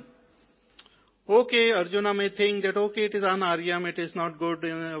anaryam. Okay, Arjuna may think that it is anaryam, it is not good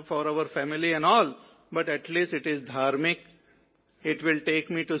for our family and all, but at least it is dharmic. It will take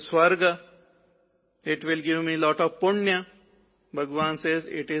me to Swarga. It will give me a lot of punya. Bhagavan says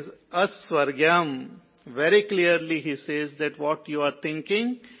it is aswargyam. Very clearly he says that what you are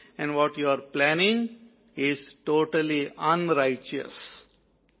thinking and what you are planning is totally unrighteous.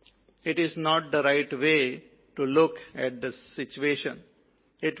 It is not the right way to look at the situation.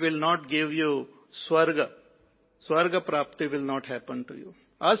 It will not give you swarga. Swarga prapti will not happen to you.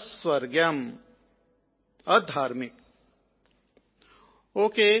 Aswargyam. Adharmik.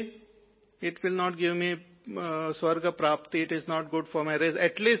 Okay, it will not give me swarga prapti, it is not good for my race.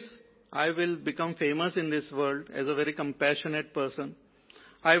 At least I will become famous in this world as a very compassionate person.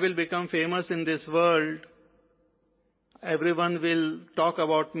 I will become famous in this world. Everyone will talk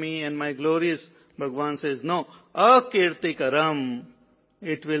about me and my glories. Bhagavan says, no, akirtikaram.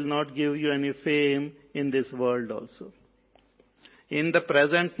 It will not give you any fame in this world also. In the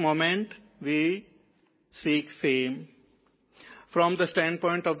present moment, we seek fame. From the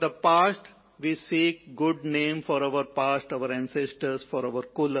standpoint of the past, we seek good name for our past, our ancestors, for our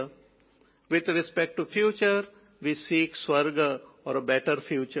kula. With respect to future, we seek swarga or a better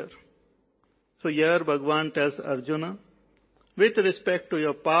future. So here Bhagavan tells Arjuna, with respect to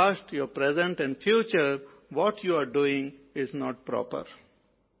your past, your present and future, what you are doing is not proper.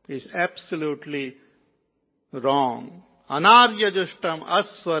 Is absolutely wrong. Anarya justam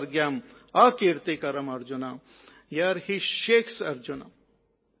aswargyam akirtikaram Arjuna. Here he shakes Arjuna.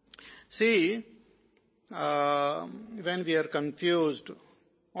 See, when we are confused,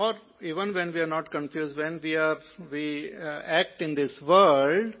 or even when we are not confused, when we act in this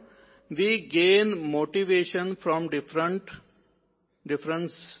world, we gain motivation from different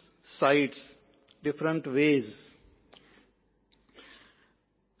sides, different ways.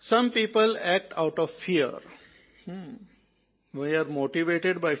 Some people act out of fear. We are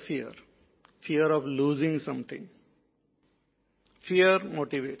motivated by fear of losing something. Fear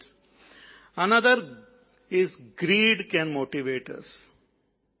motivates. Another is greed can motivate us,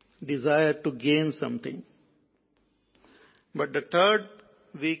 desire to gain something. But the third,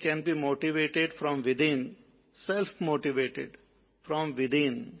 we can be motivated from within, self-motivated from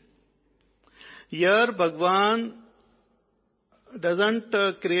within. Here Bhagavan doesn't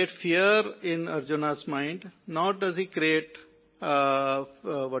create fear in Arjuna's mind, nor does he create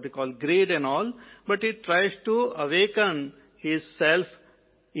greed and all, but he tries to awaken his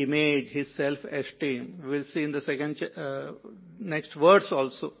self-image, his self-esteem. We will see in the next verse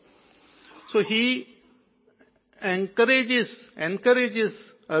also. So he encourages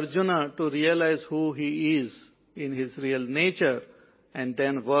Arjuna to realize who he is in his real nature and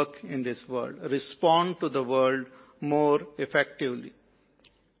then work in this world, respond to the world more effectively.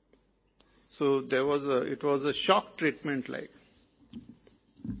 So it was a shock treatment like.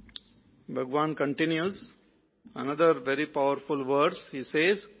 Bhagavan continues, another very powerful verse, he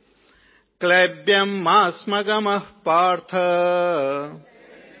says, Klebyam masmagamah partha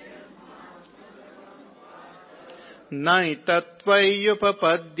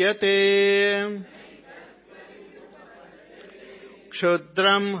naitatvayupapadyate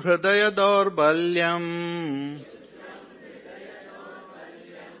kshudram hridaya daurbalyam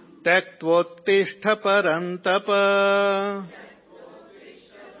Tektvottishta parantapa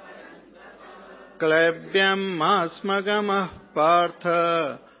Klebyam masmagamah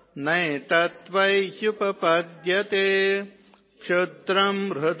partha naitatvayupapadyate kshudram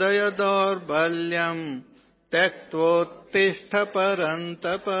hridaya daurbalyam Tektvottishta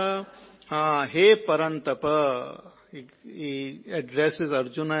parantapa. Hey Parantapa. He addresses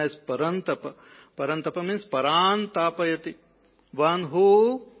Arjuna as Parantapa. Parantapa means Parantapayati. One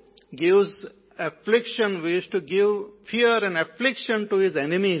who gives affliction, we used to give fear and affliction to his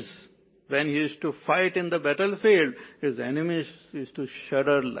enemies. When he used to fight in the battlefield, his enemies used to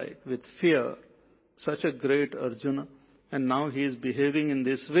shudder with fear. Such a great Arjuna. And now he is behaving in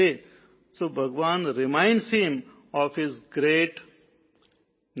this way. So Bhagavan reminds him of his great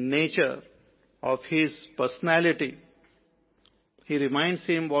nature, of his personality. He reminds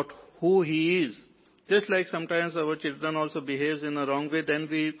him who he is. Just like sometimes our children also behaves in a wrong way, then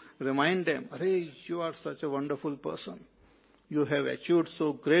we remind them, "Arey, you are such a wonderful person. You have achieved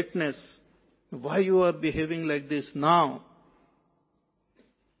so greatness. Why you are behaving like this now?"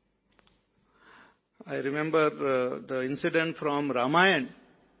 I remember the incident from Ramayana.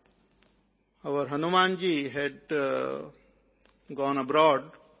 Our Hanumanji had gone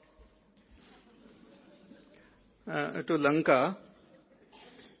abroad to Lanka,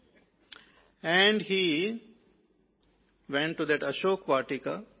 and he went to that Ashok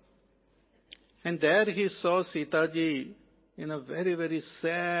Vatika, and there he saw Sita ji in a very, very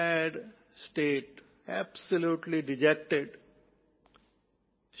sad state, absolutely dejected.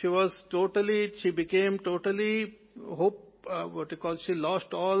 She became totally she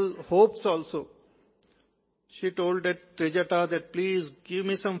lost all hopes also. She told that Trijata that, "Please give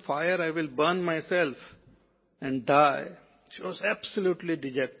me some fire, I will burn myself and die." She was absolutely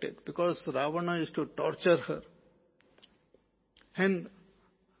dejected because Ravana used to torture her. And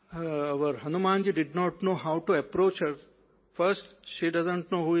our Hanumanji did not know how to approach her. First, she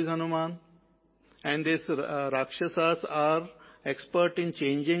doesn't know who is Hanuman. And these Rakshasas are expert in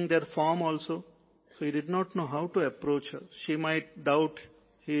changing their form also. So he did not know how to approach her. She might doubt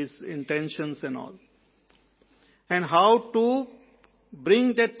his intentions and all. And how to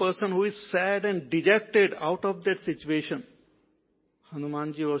bring that person who is sad and dejected out of that situation.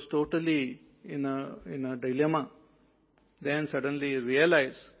 Hanumanji was totally in a dilemma. Then suddenly he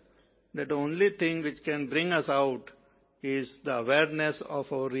realized that the only thing which can bring us out is the awareness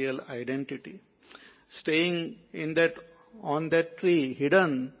of our real identity. Staying on that tree,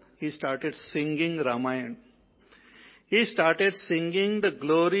 hidden, he started singing Ramayana. He started singing the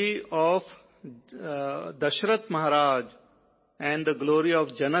glory of Dashrath Maharaj and the glory of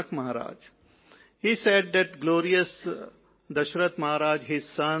Janak Maharaj. He said that glorious Dashrath Maharaj, his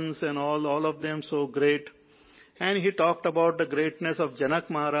sons and all of them so great. And he talked about the greatness of Janak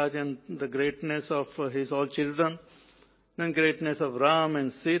Maharaj and the greatness of his all children, and greatness of Ram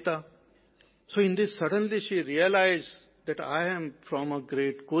and Sita. So in this, suddenly she realized that I am from a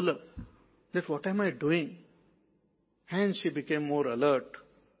great Kula. That what am I doing? And she became more alert.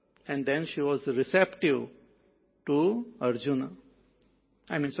 And then she was receptive to Arjuna.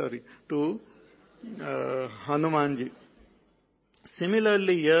 To Hanumanji.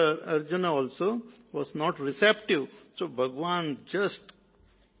 Similarly here, Arjuna also was not receptive. So Bhagwan just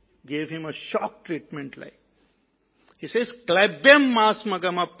gave him a shock treatment like. He says, "Klabyam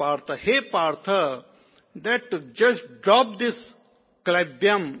masmagama Partha." Hey Partha, that just drop this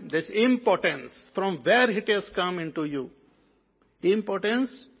klabyam, this impotence, from where it has come into you.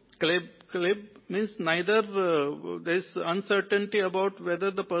 Impotence, kleb means neither, there is uncertainty about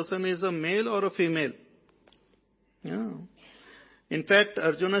whether the person is a male or a female. Yeah. In fact,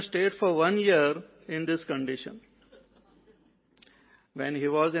 Arjuna stayed for 1 year in this condition. When he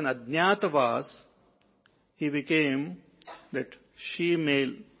was in Ajñātavās, he became that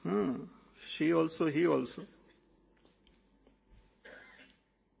she-male. She also, he also.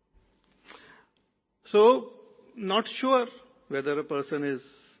 So, not sure whether a person is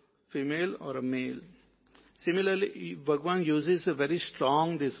female or a male. Similarly, Bhagwan uses a very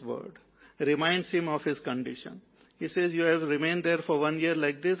strong this word. Reminds him of his condition. He says, "You have remained there for 1 year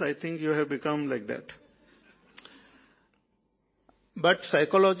like this, I think you have become like that." But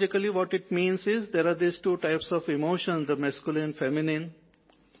psychologically what it means is, there are these two types of emotions, the masculine, feminine.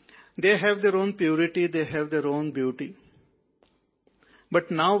 They have their own purity, they have their own beauty. But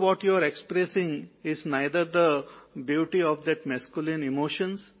now what you are expressing is neither the beauty of that masculine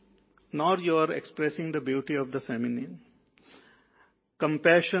emotions, nor you are expressing the beauty of the feminine.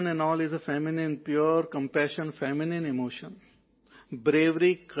 Compassion and all is a feminine, pure compassion, feminine emotion.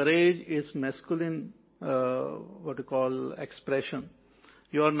 Bravery, courage is masculine, expression.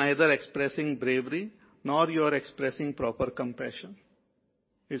 You are neither expressing bravery, nor you are expressing proper compassion.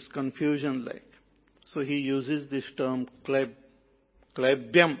 It's confusion like. So he uses this term,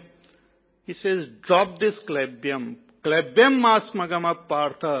 klabyam. He says, drop this klabyam. Klabyam masmagama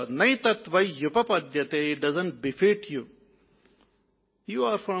Partha, naitatva yupapadyate. It doesn't befit you. You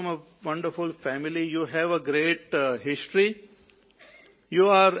are from a wonderful family. You have a great history. You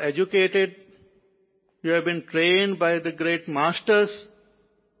are educated. You have been trained by the great masters.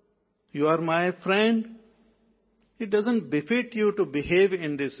 You are my friend. It doesn't befit you to behave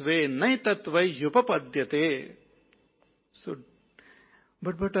in this way. Naitatva yupapadyate. So,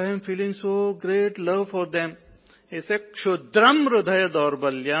 but I am feeling so great love for them. He said, Kshudram hridaya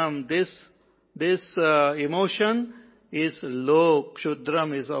daurbalyam. This emotion is low.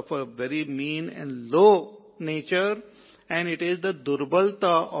 Kshudram is of a very mean and low nature, and it is the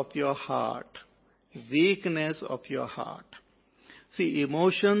durbalta of your heart. weakness of your heart. See,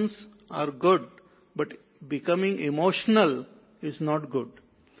 emotions are good, but becoming emotional is not good.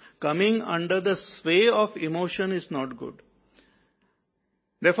 Coming under the sway of emotion is not good.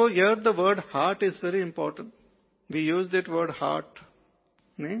 Therefore, here the word heart is very important. We use that word heart.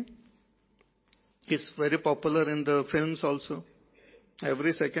 It's very popular in the films also.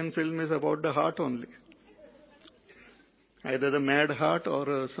 Every second film is about the heart only. Either the mad heart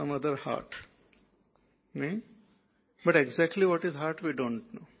or some other heart. But exactly what is heart we don't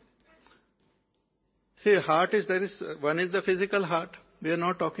know. See, heart is, one is the physical heart. We are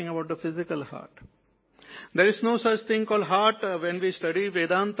not talking about the physical heart. There is no such thing called heart. When we study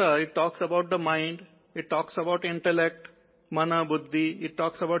Vedanta, it talks about the mind, it talks about intellect, mana, buddhi, it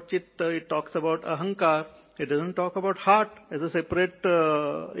talks about chitta, it talks about ahankar. It doesn't talk about heart as a separate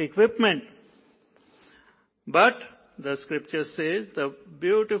equipment. But the scripture says the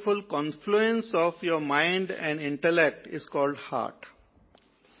beautiful confluence of your mind and intellect is called heart.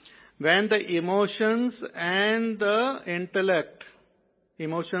 When the emotions and the intellect,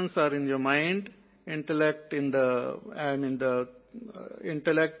 emotions are in your mind, intellect the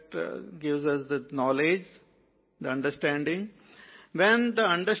intellect gives us the knowledge, the understanding. When the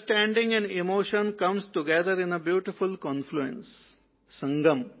understanding and emotion comes together in a beautiful confluence,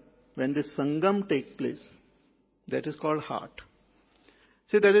 sangam, when this sangam takes place, that is called heart.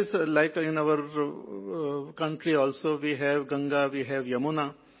 See, there is like in our country also, we have Ganga, we have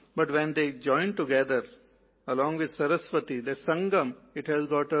Yamuna, but when they join together, along with Saraswati, the sangam, it has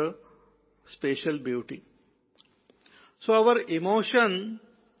got a special beauty. So our emotion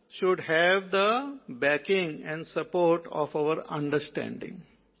should have the backing and support of our understanding,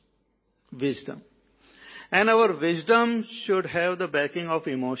 wisdom. And our wisdom should have the backing of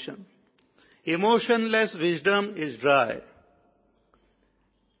emotion. Emotionless wisdom is dry.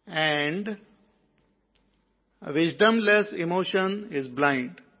 And wisdomless emotion is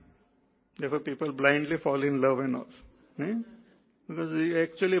blind. Therefore people blindly fall in love and all. Because they are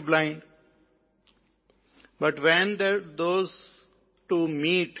actually blind. But when those two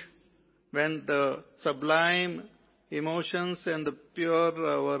meet, when the sublime emotions and the pure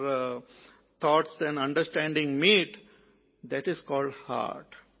our thoughts and understanding meet, that is called heart.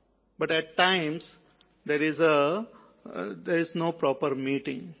 But at times there is no proper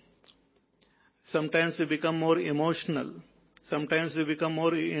meeting. Sometimes we become more emotional. Sometimes we become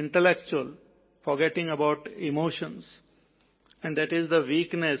more intellectual, forgetting about emotions. And that is the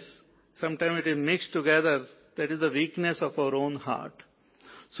weakness. Sometimes it is mixed together. That is the weakness of our own heart.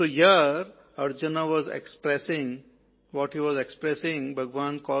 So here, Arjuna was expressing, what he was expressing,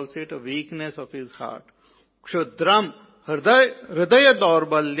 Bhagavan calls it a weakness of his heart. Kshudram hridaya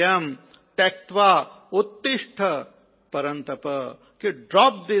daurbalyam taktva uttishta parantapa.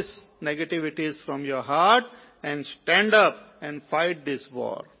 Drop these negativities from your heart and stand up and fight this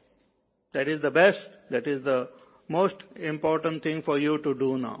war. That is the best, that is the most important thing for you to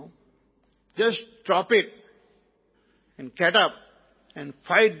do now. Just drop it and get up and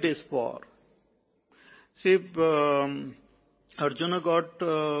fight this war. See, Arjuna got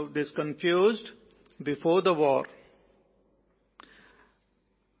this confused before the war.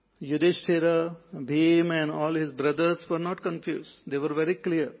 Yudhishthira, Bhima and all his brothers were not confused. They were very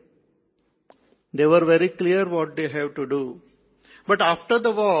clear. They were very clear what they have to do. But after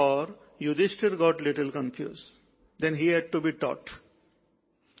the war, Yudhishthira got little confused. Then he had to be taught.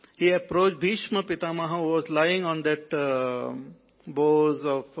 He approached Bhishma Pitamaha, who was lying on that the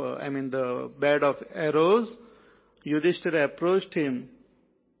bed of arrows. Yudhishthira approached him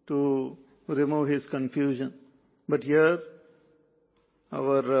to remove his confusion. But here,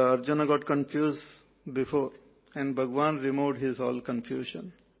 our Arjuna got confused before, and Bhagavan removed his all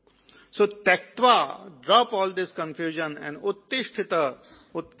confusion. So, taktva, drop all this confusion, and uttishthita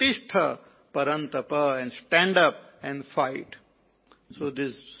parantapa, and stand up and fight. So,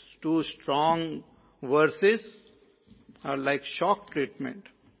 these two strong verses are like shock treatment.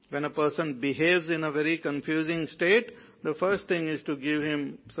 When a person behaves in a very confusing state, the first thing is to give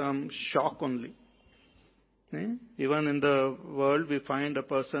him some shock only. Even in the world, we find a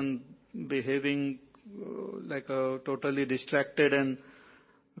person behaving like a totally distracted and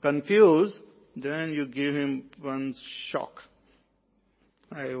confused, then you give him one shock.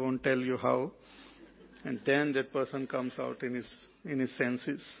 I won't tell you how. And then that person comes out in his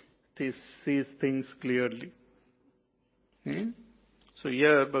senses. He sees things clearly. So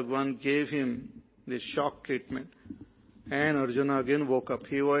here Bhagavan gave him this shock treatment. And Arjuna again woke up.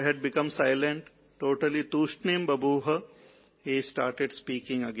 He had become silent, totally tushnim babuha. He started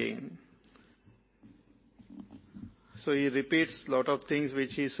speaking again. So he repeats a lot of things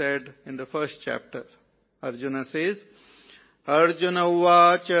which he said in the first chapter. Arjuna says, Arjuna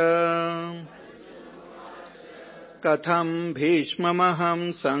uvacha katham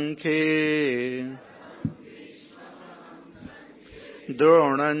bhishmamaham sankhe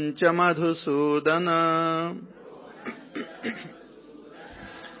dronancha madhusudana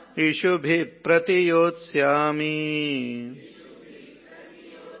ishubhi pratiyotsyami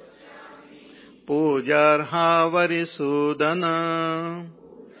pujarha varisudana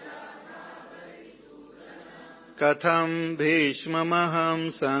katham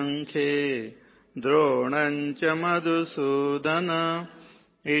bhishmamaham sankhe dronancha madhusudana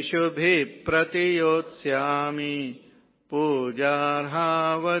ishubhi pratiyotsyami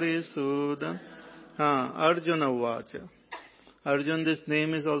pujarha varisudana. Arjuna uvacha. Arjun, this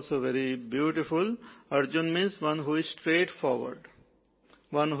name is also very beautiful. Arjun means one who is straightforward,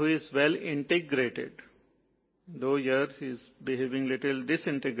 one who is well integrated. Though here he is behaving little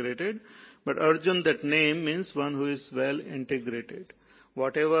disintegrated, but Arjun, that name means one who is well integrated.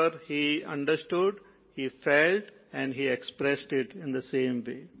 Whatever he understood, he felt, and he expressed it in the same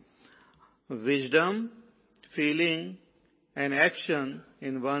way. Wisdom, feeling, and action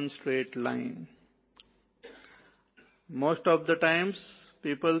in one straight line. Most of the times,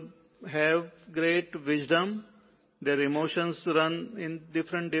 people have great wisdom, their emotions run in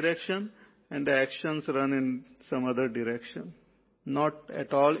different direction, and the actions run in some other direction. Not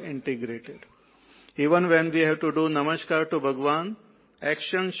at all integrated. Even when we have to do namaskar to Bhagwan,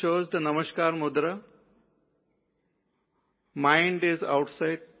 action shows the namaskar mudra. Mind is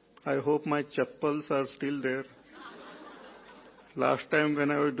outside. I hope my chappals are still there. Last time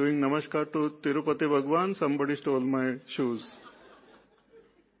when I was doing namaskar to Tirupati Bhagwan, somebody stole my shoes.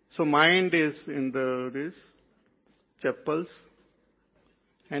 So mind is in this chappals,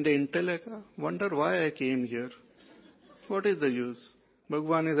 and the intellect, wonder why I came here. What is the use?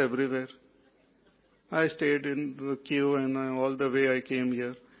 Bhagwan is everywhere. I stayed in the queue and all the way I came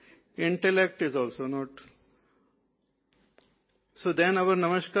here. Intellect is also not. So then our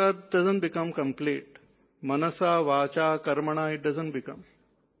namaskar doesn't become complete. Manasa, vacha, karmana, it doesn't become.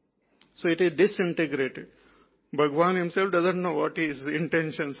 So it is disintegrated. Bhagwan himself doesn't know what his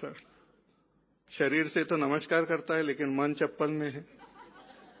intentions are. शरीर से तो नमस्कार करता है लेकिन मन चप्पल में है.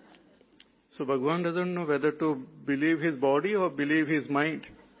 So Bhagwan doesn't know whether to believe his body or believe his mind.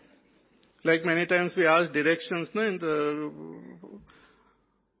 Like many times we ask directions, na, in the,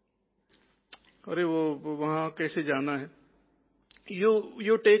 अरे वो वहाँ कैसे जाना है?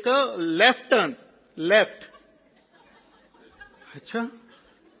 You take a left turn. Left. अच्छा?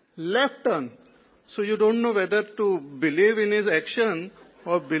 Left turn. So you don't know whether to believe in his action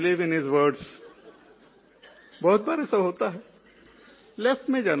or believe in his words. बहुत बार ऐसा होता है. Left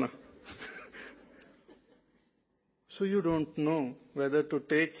में जाना. So you don't know whether to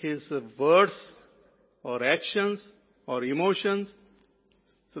take his words or actions or emotions.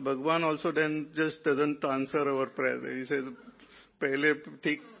 So Bhagwan also then just doesn't answer our prayer. He says, पहले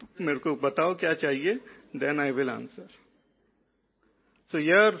ठीक मेरे को बताओ क्या चाहिए, then I will answer. So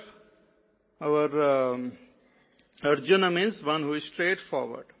here our Arjuna means one who is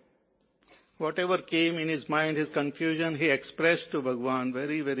straightforward. Whatever came in his mind, his confusion, he expressed to Bhagwan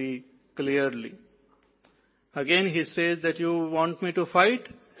very, very clearly. Again he says that you want me to fight?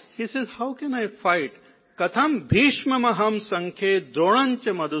 He says, how can I fight? Katham bhishmamaham sankhe dronancha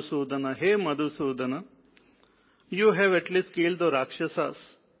madhusudana. Hey Madhusudana, you have at least killed the Rakshasas.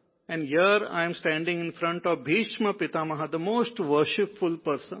 And here I am standing in front of Bhishma Pitamaha, the most worshipful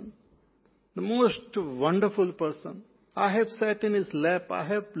person, the most wonderful person. I have sat in his lap. I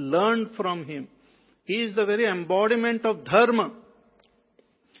have learned from him. He is the very embodiment of dharma.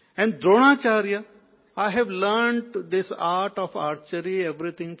 And Dronacharya, I have learned this art of archery,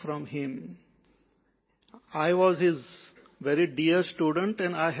 everything from him. I was his very dear student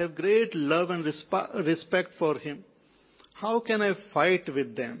and I have great love and respect for him. How can I fight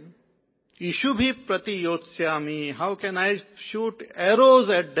with them? Ishubhi pratiyotsyami. How can I shoot arrows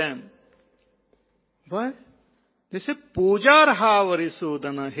at them? Why? They say, Pujarha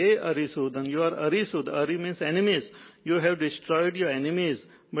Varisudana. Hey Arisudana, you are Arisudana. Ari means enemies. You have destroyed your enemies.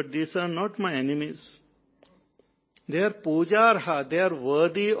 But these are not my enemies. They are Pujarha. They are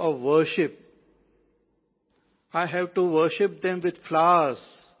worthy of worship. I have to worship them with flowers.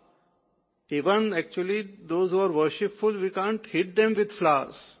 Even actually those who are worshipful, we can't hit them with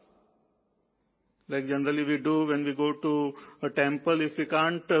flowers. Like generally we do when we go to a temple. If we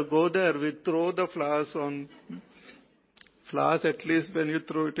can't go there, we throw the flowers on Flowers, at least when you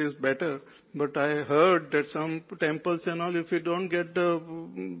throw it, is better. But I heard that some temples and all, if you don't get the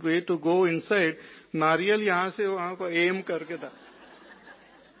way to go inside, नारियल यहाँ से वहाँ को M करके था,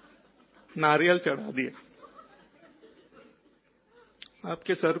 नारियल चढ़ा दिया.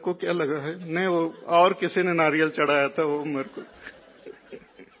 आपके सर को क्या लगा है? नहीं, वो और किसी ने नारियल चढ़ाया था, वो मेरे को.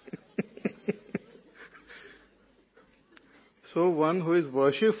 So one who is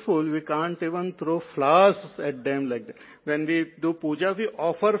worshipful, we can't even throw flowers at them like that. When we do puja, we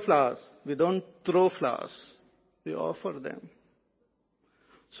offer flowers. We don't throw flowers. We offer them.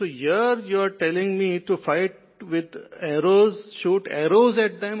 So here you are telling me to fight with arrows, shoot arrows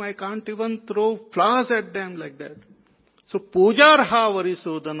at them. I can't even throw flowers at them like that. So Pujarha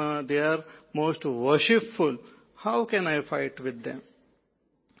Varisudana, they are most worshipful. How can I fight with them?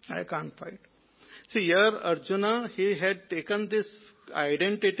 I can't fight. See, here Arjuna, he had taken this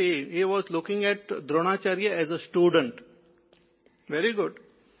identity. He was looking at Dronacharya as a student. Very good.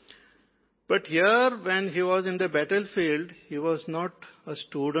 But here, when he was in the battlefield, he was not a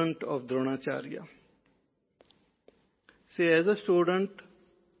student of Dronacharya. See, as a student,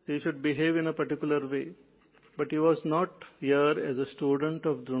 he should behave in a particular way. But he was not here as a student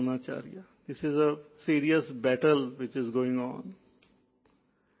of Dronacharya. This is a serious battle which is going on.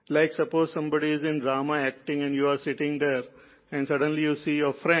 Like suppose somebody is in drama acting and you are sitting there and suddenly you see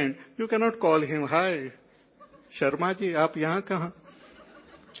your friend, you cannot call him, "Hi, Sharma ji, aap yahan kahan?"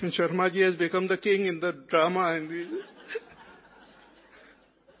 And Sharma ji has become the king in the drama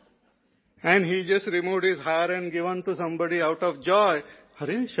and he just removed his hair and given to somebody out of joy.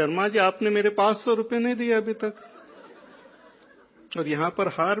 "अरे शर्मा जी, आपने मेरे 500 रुपए नहीं दिए अभी तक और यहाँ पर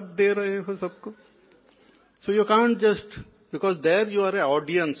हार दे रहे हो सबको." So you can't just, because there you are an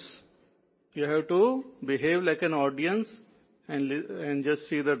audience. You have to behave like an audience and just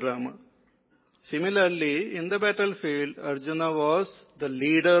see the drama. Similarly, in the battlefield, Arjuna was the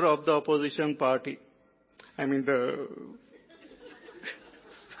leader of the opposition party. I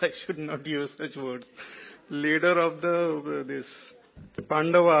should not use such words. Leader of this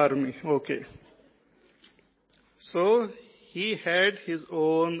Pandava army. Okay. So he had his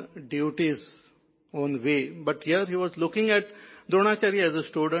own duties, own way. But here he was looking at Dronacharya as a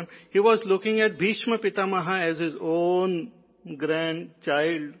student. He was looking at Bhishma Pitamaha as his own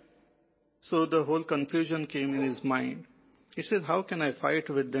grandchild. So the whole confusion came in his mind. He says, how can I fight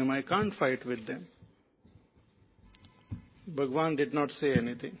with them? I can't fight with them. Bhagwan did not say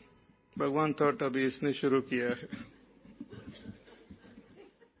anything. Bhagwan thought, abhi isne shuru kiya hai.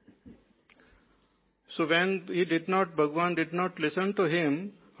 So when Bhagwan did not listen to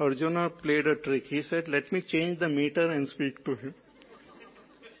him, Arjuna played a trick. He said, let me change the meter and speak to him.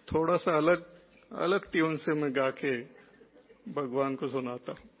 थोड़ा सा अलग tune से मैं गा के भगवान को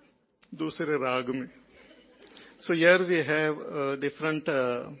सुनाता हूँ, दूसरे राग में. So here we have a different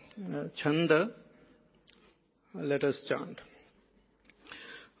chanda. Let us chant.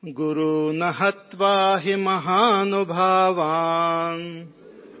 Guru nahatva hi mahanubhavan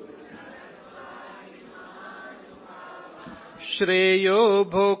Shreyo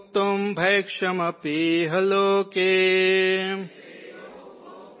bhoktum bhakshamapi haloke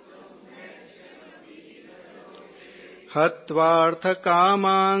Hatvartha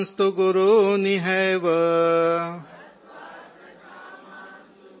kamanstu guru niheva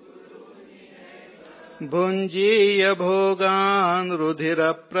Bhunjiya bhogan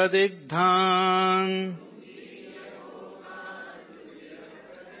rudhira pradigdhan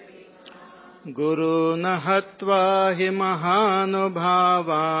Guru nahatva hi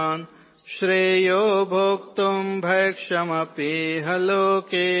mahanubhavan Shreyo bhoktum bhakshamapi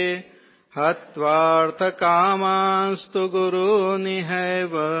haloke Hatvartha kamanstu guru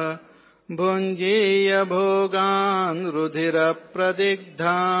niheva Bhunjiya bhogan rudhira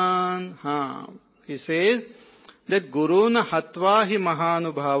pradigdhan. He says that Guru na hatva hi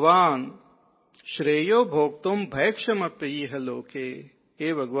mahanubhavan Shreyo bhoktum bhakshamapi haloke.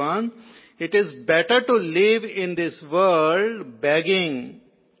 Hey Bhagwan, it is better to live in this world begging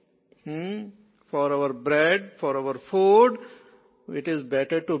for our bread, for our food. It is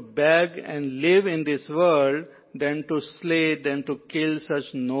better to beg and live in this world than to slay, than to kill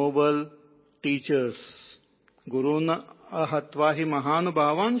such noble teachers. Guru na ahatva hi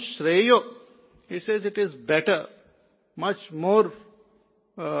mahanubhavan shreyo. He says it is better, much more,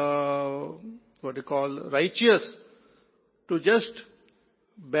 righteous to just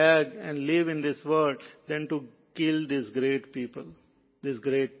beg and live in this world than to kill these great people, these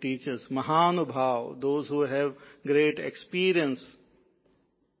great teachers. Mahanubhav, those who have great experience.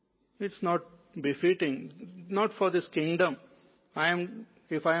 It's not befitting, not for this kingdom.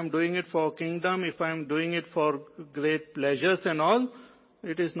 If I am doing it for kingdom, if I am doing it for great pleasures and all,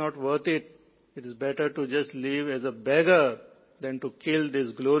 it is not worth it. It is better to just live as a beggar than to kill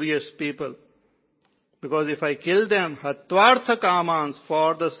these glorious people. Because if I kill them, hatvartha kamans,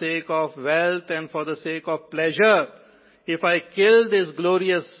 for the sake of wealth and for the sake of pleasure, if I kill these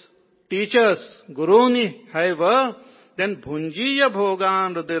glorious teachers, guruni haiva, then bhunjiya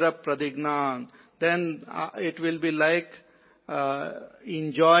bhogan rudira pradignan, then it will be like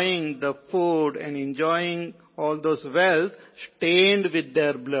enjoying the food and enjoying all those wealth stained with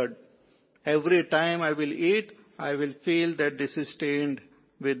their blood. Every time I will eat, I will feel that this is stained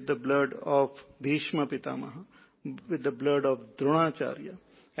with the blood of Bhishma Pitamaha, with the blood of Dronacharya.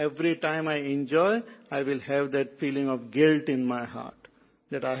 Every time I enjoy, I will have that feeling of guilt in my heart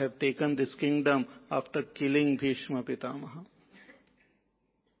that I have taken this kingdom after killing Bhishma Pitamaha.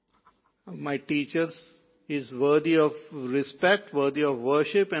 My teacher is worthy of respect, worthy of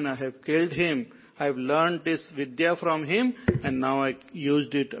worship, and I have killed him. I have learned this vidya from him, and now I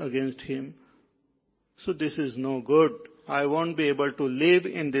used it against him. So this is no good. I won't be able to live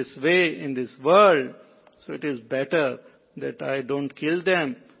in this way in this world. So it is better that I don't kill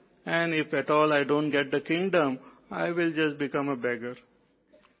them. And if at all I don't get the kingdom, I will just become a beggar.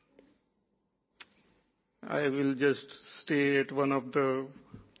 I will just stay at one of the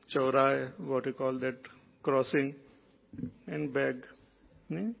chaurai, what you call that, crossing, and beg.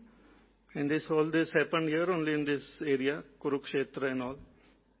 And all this happened here only in this area, Kurukshetra and all.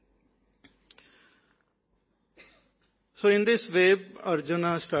 So in this way,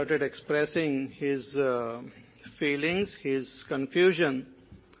 Arjuna started expressing his feelings, his confusion,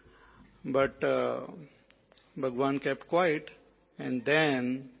 but Bhagwan kept quiet, and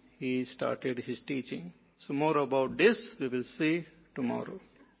then he started his teaching. So more about this we will see tomorrow.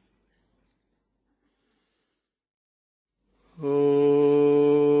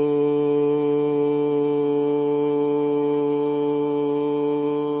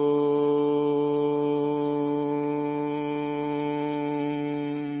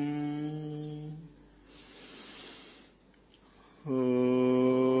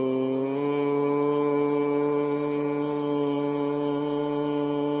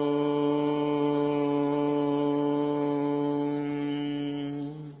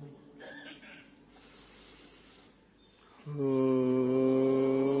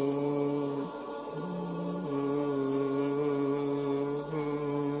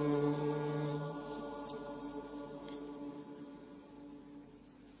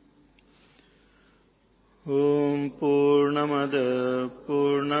 Om Purnamada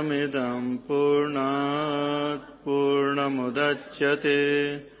Purnamidam Purnat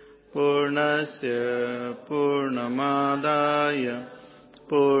Purnamudachyate Purnasya Purnamadaya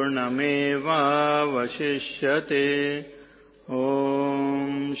Purnameva Vashishyate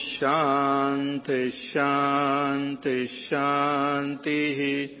Om Shanti Shanti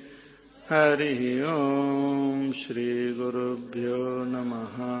Shanti Hari Om Shri Gurubhyo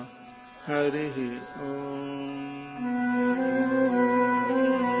Namaha Hari Om.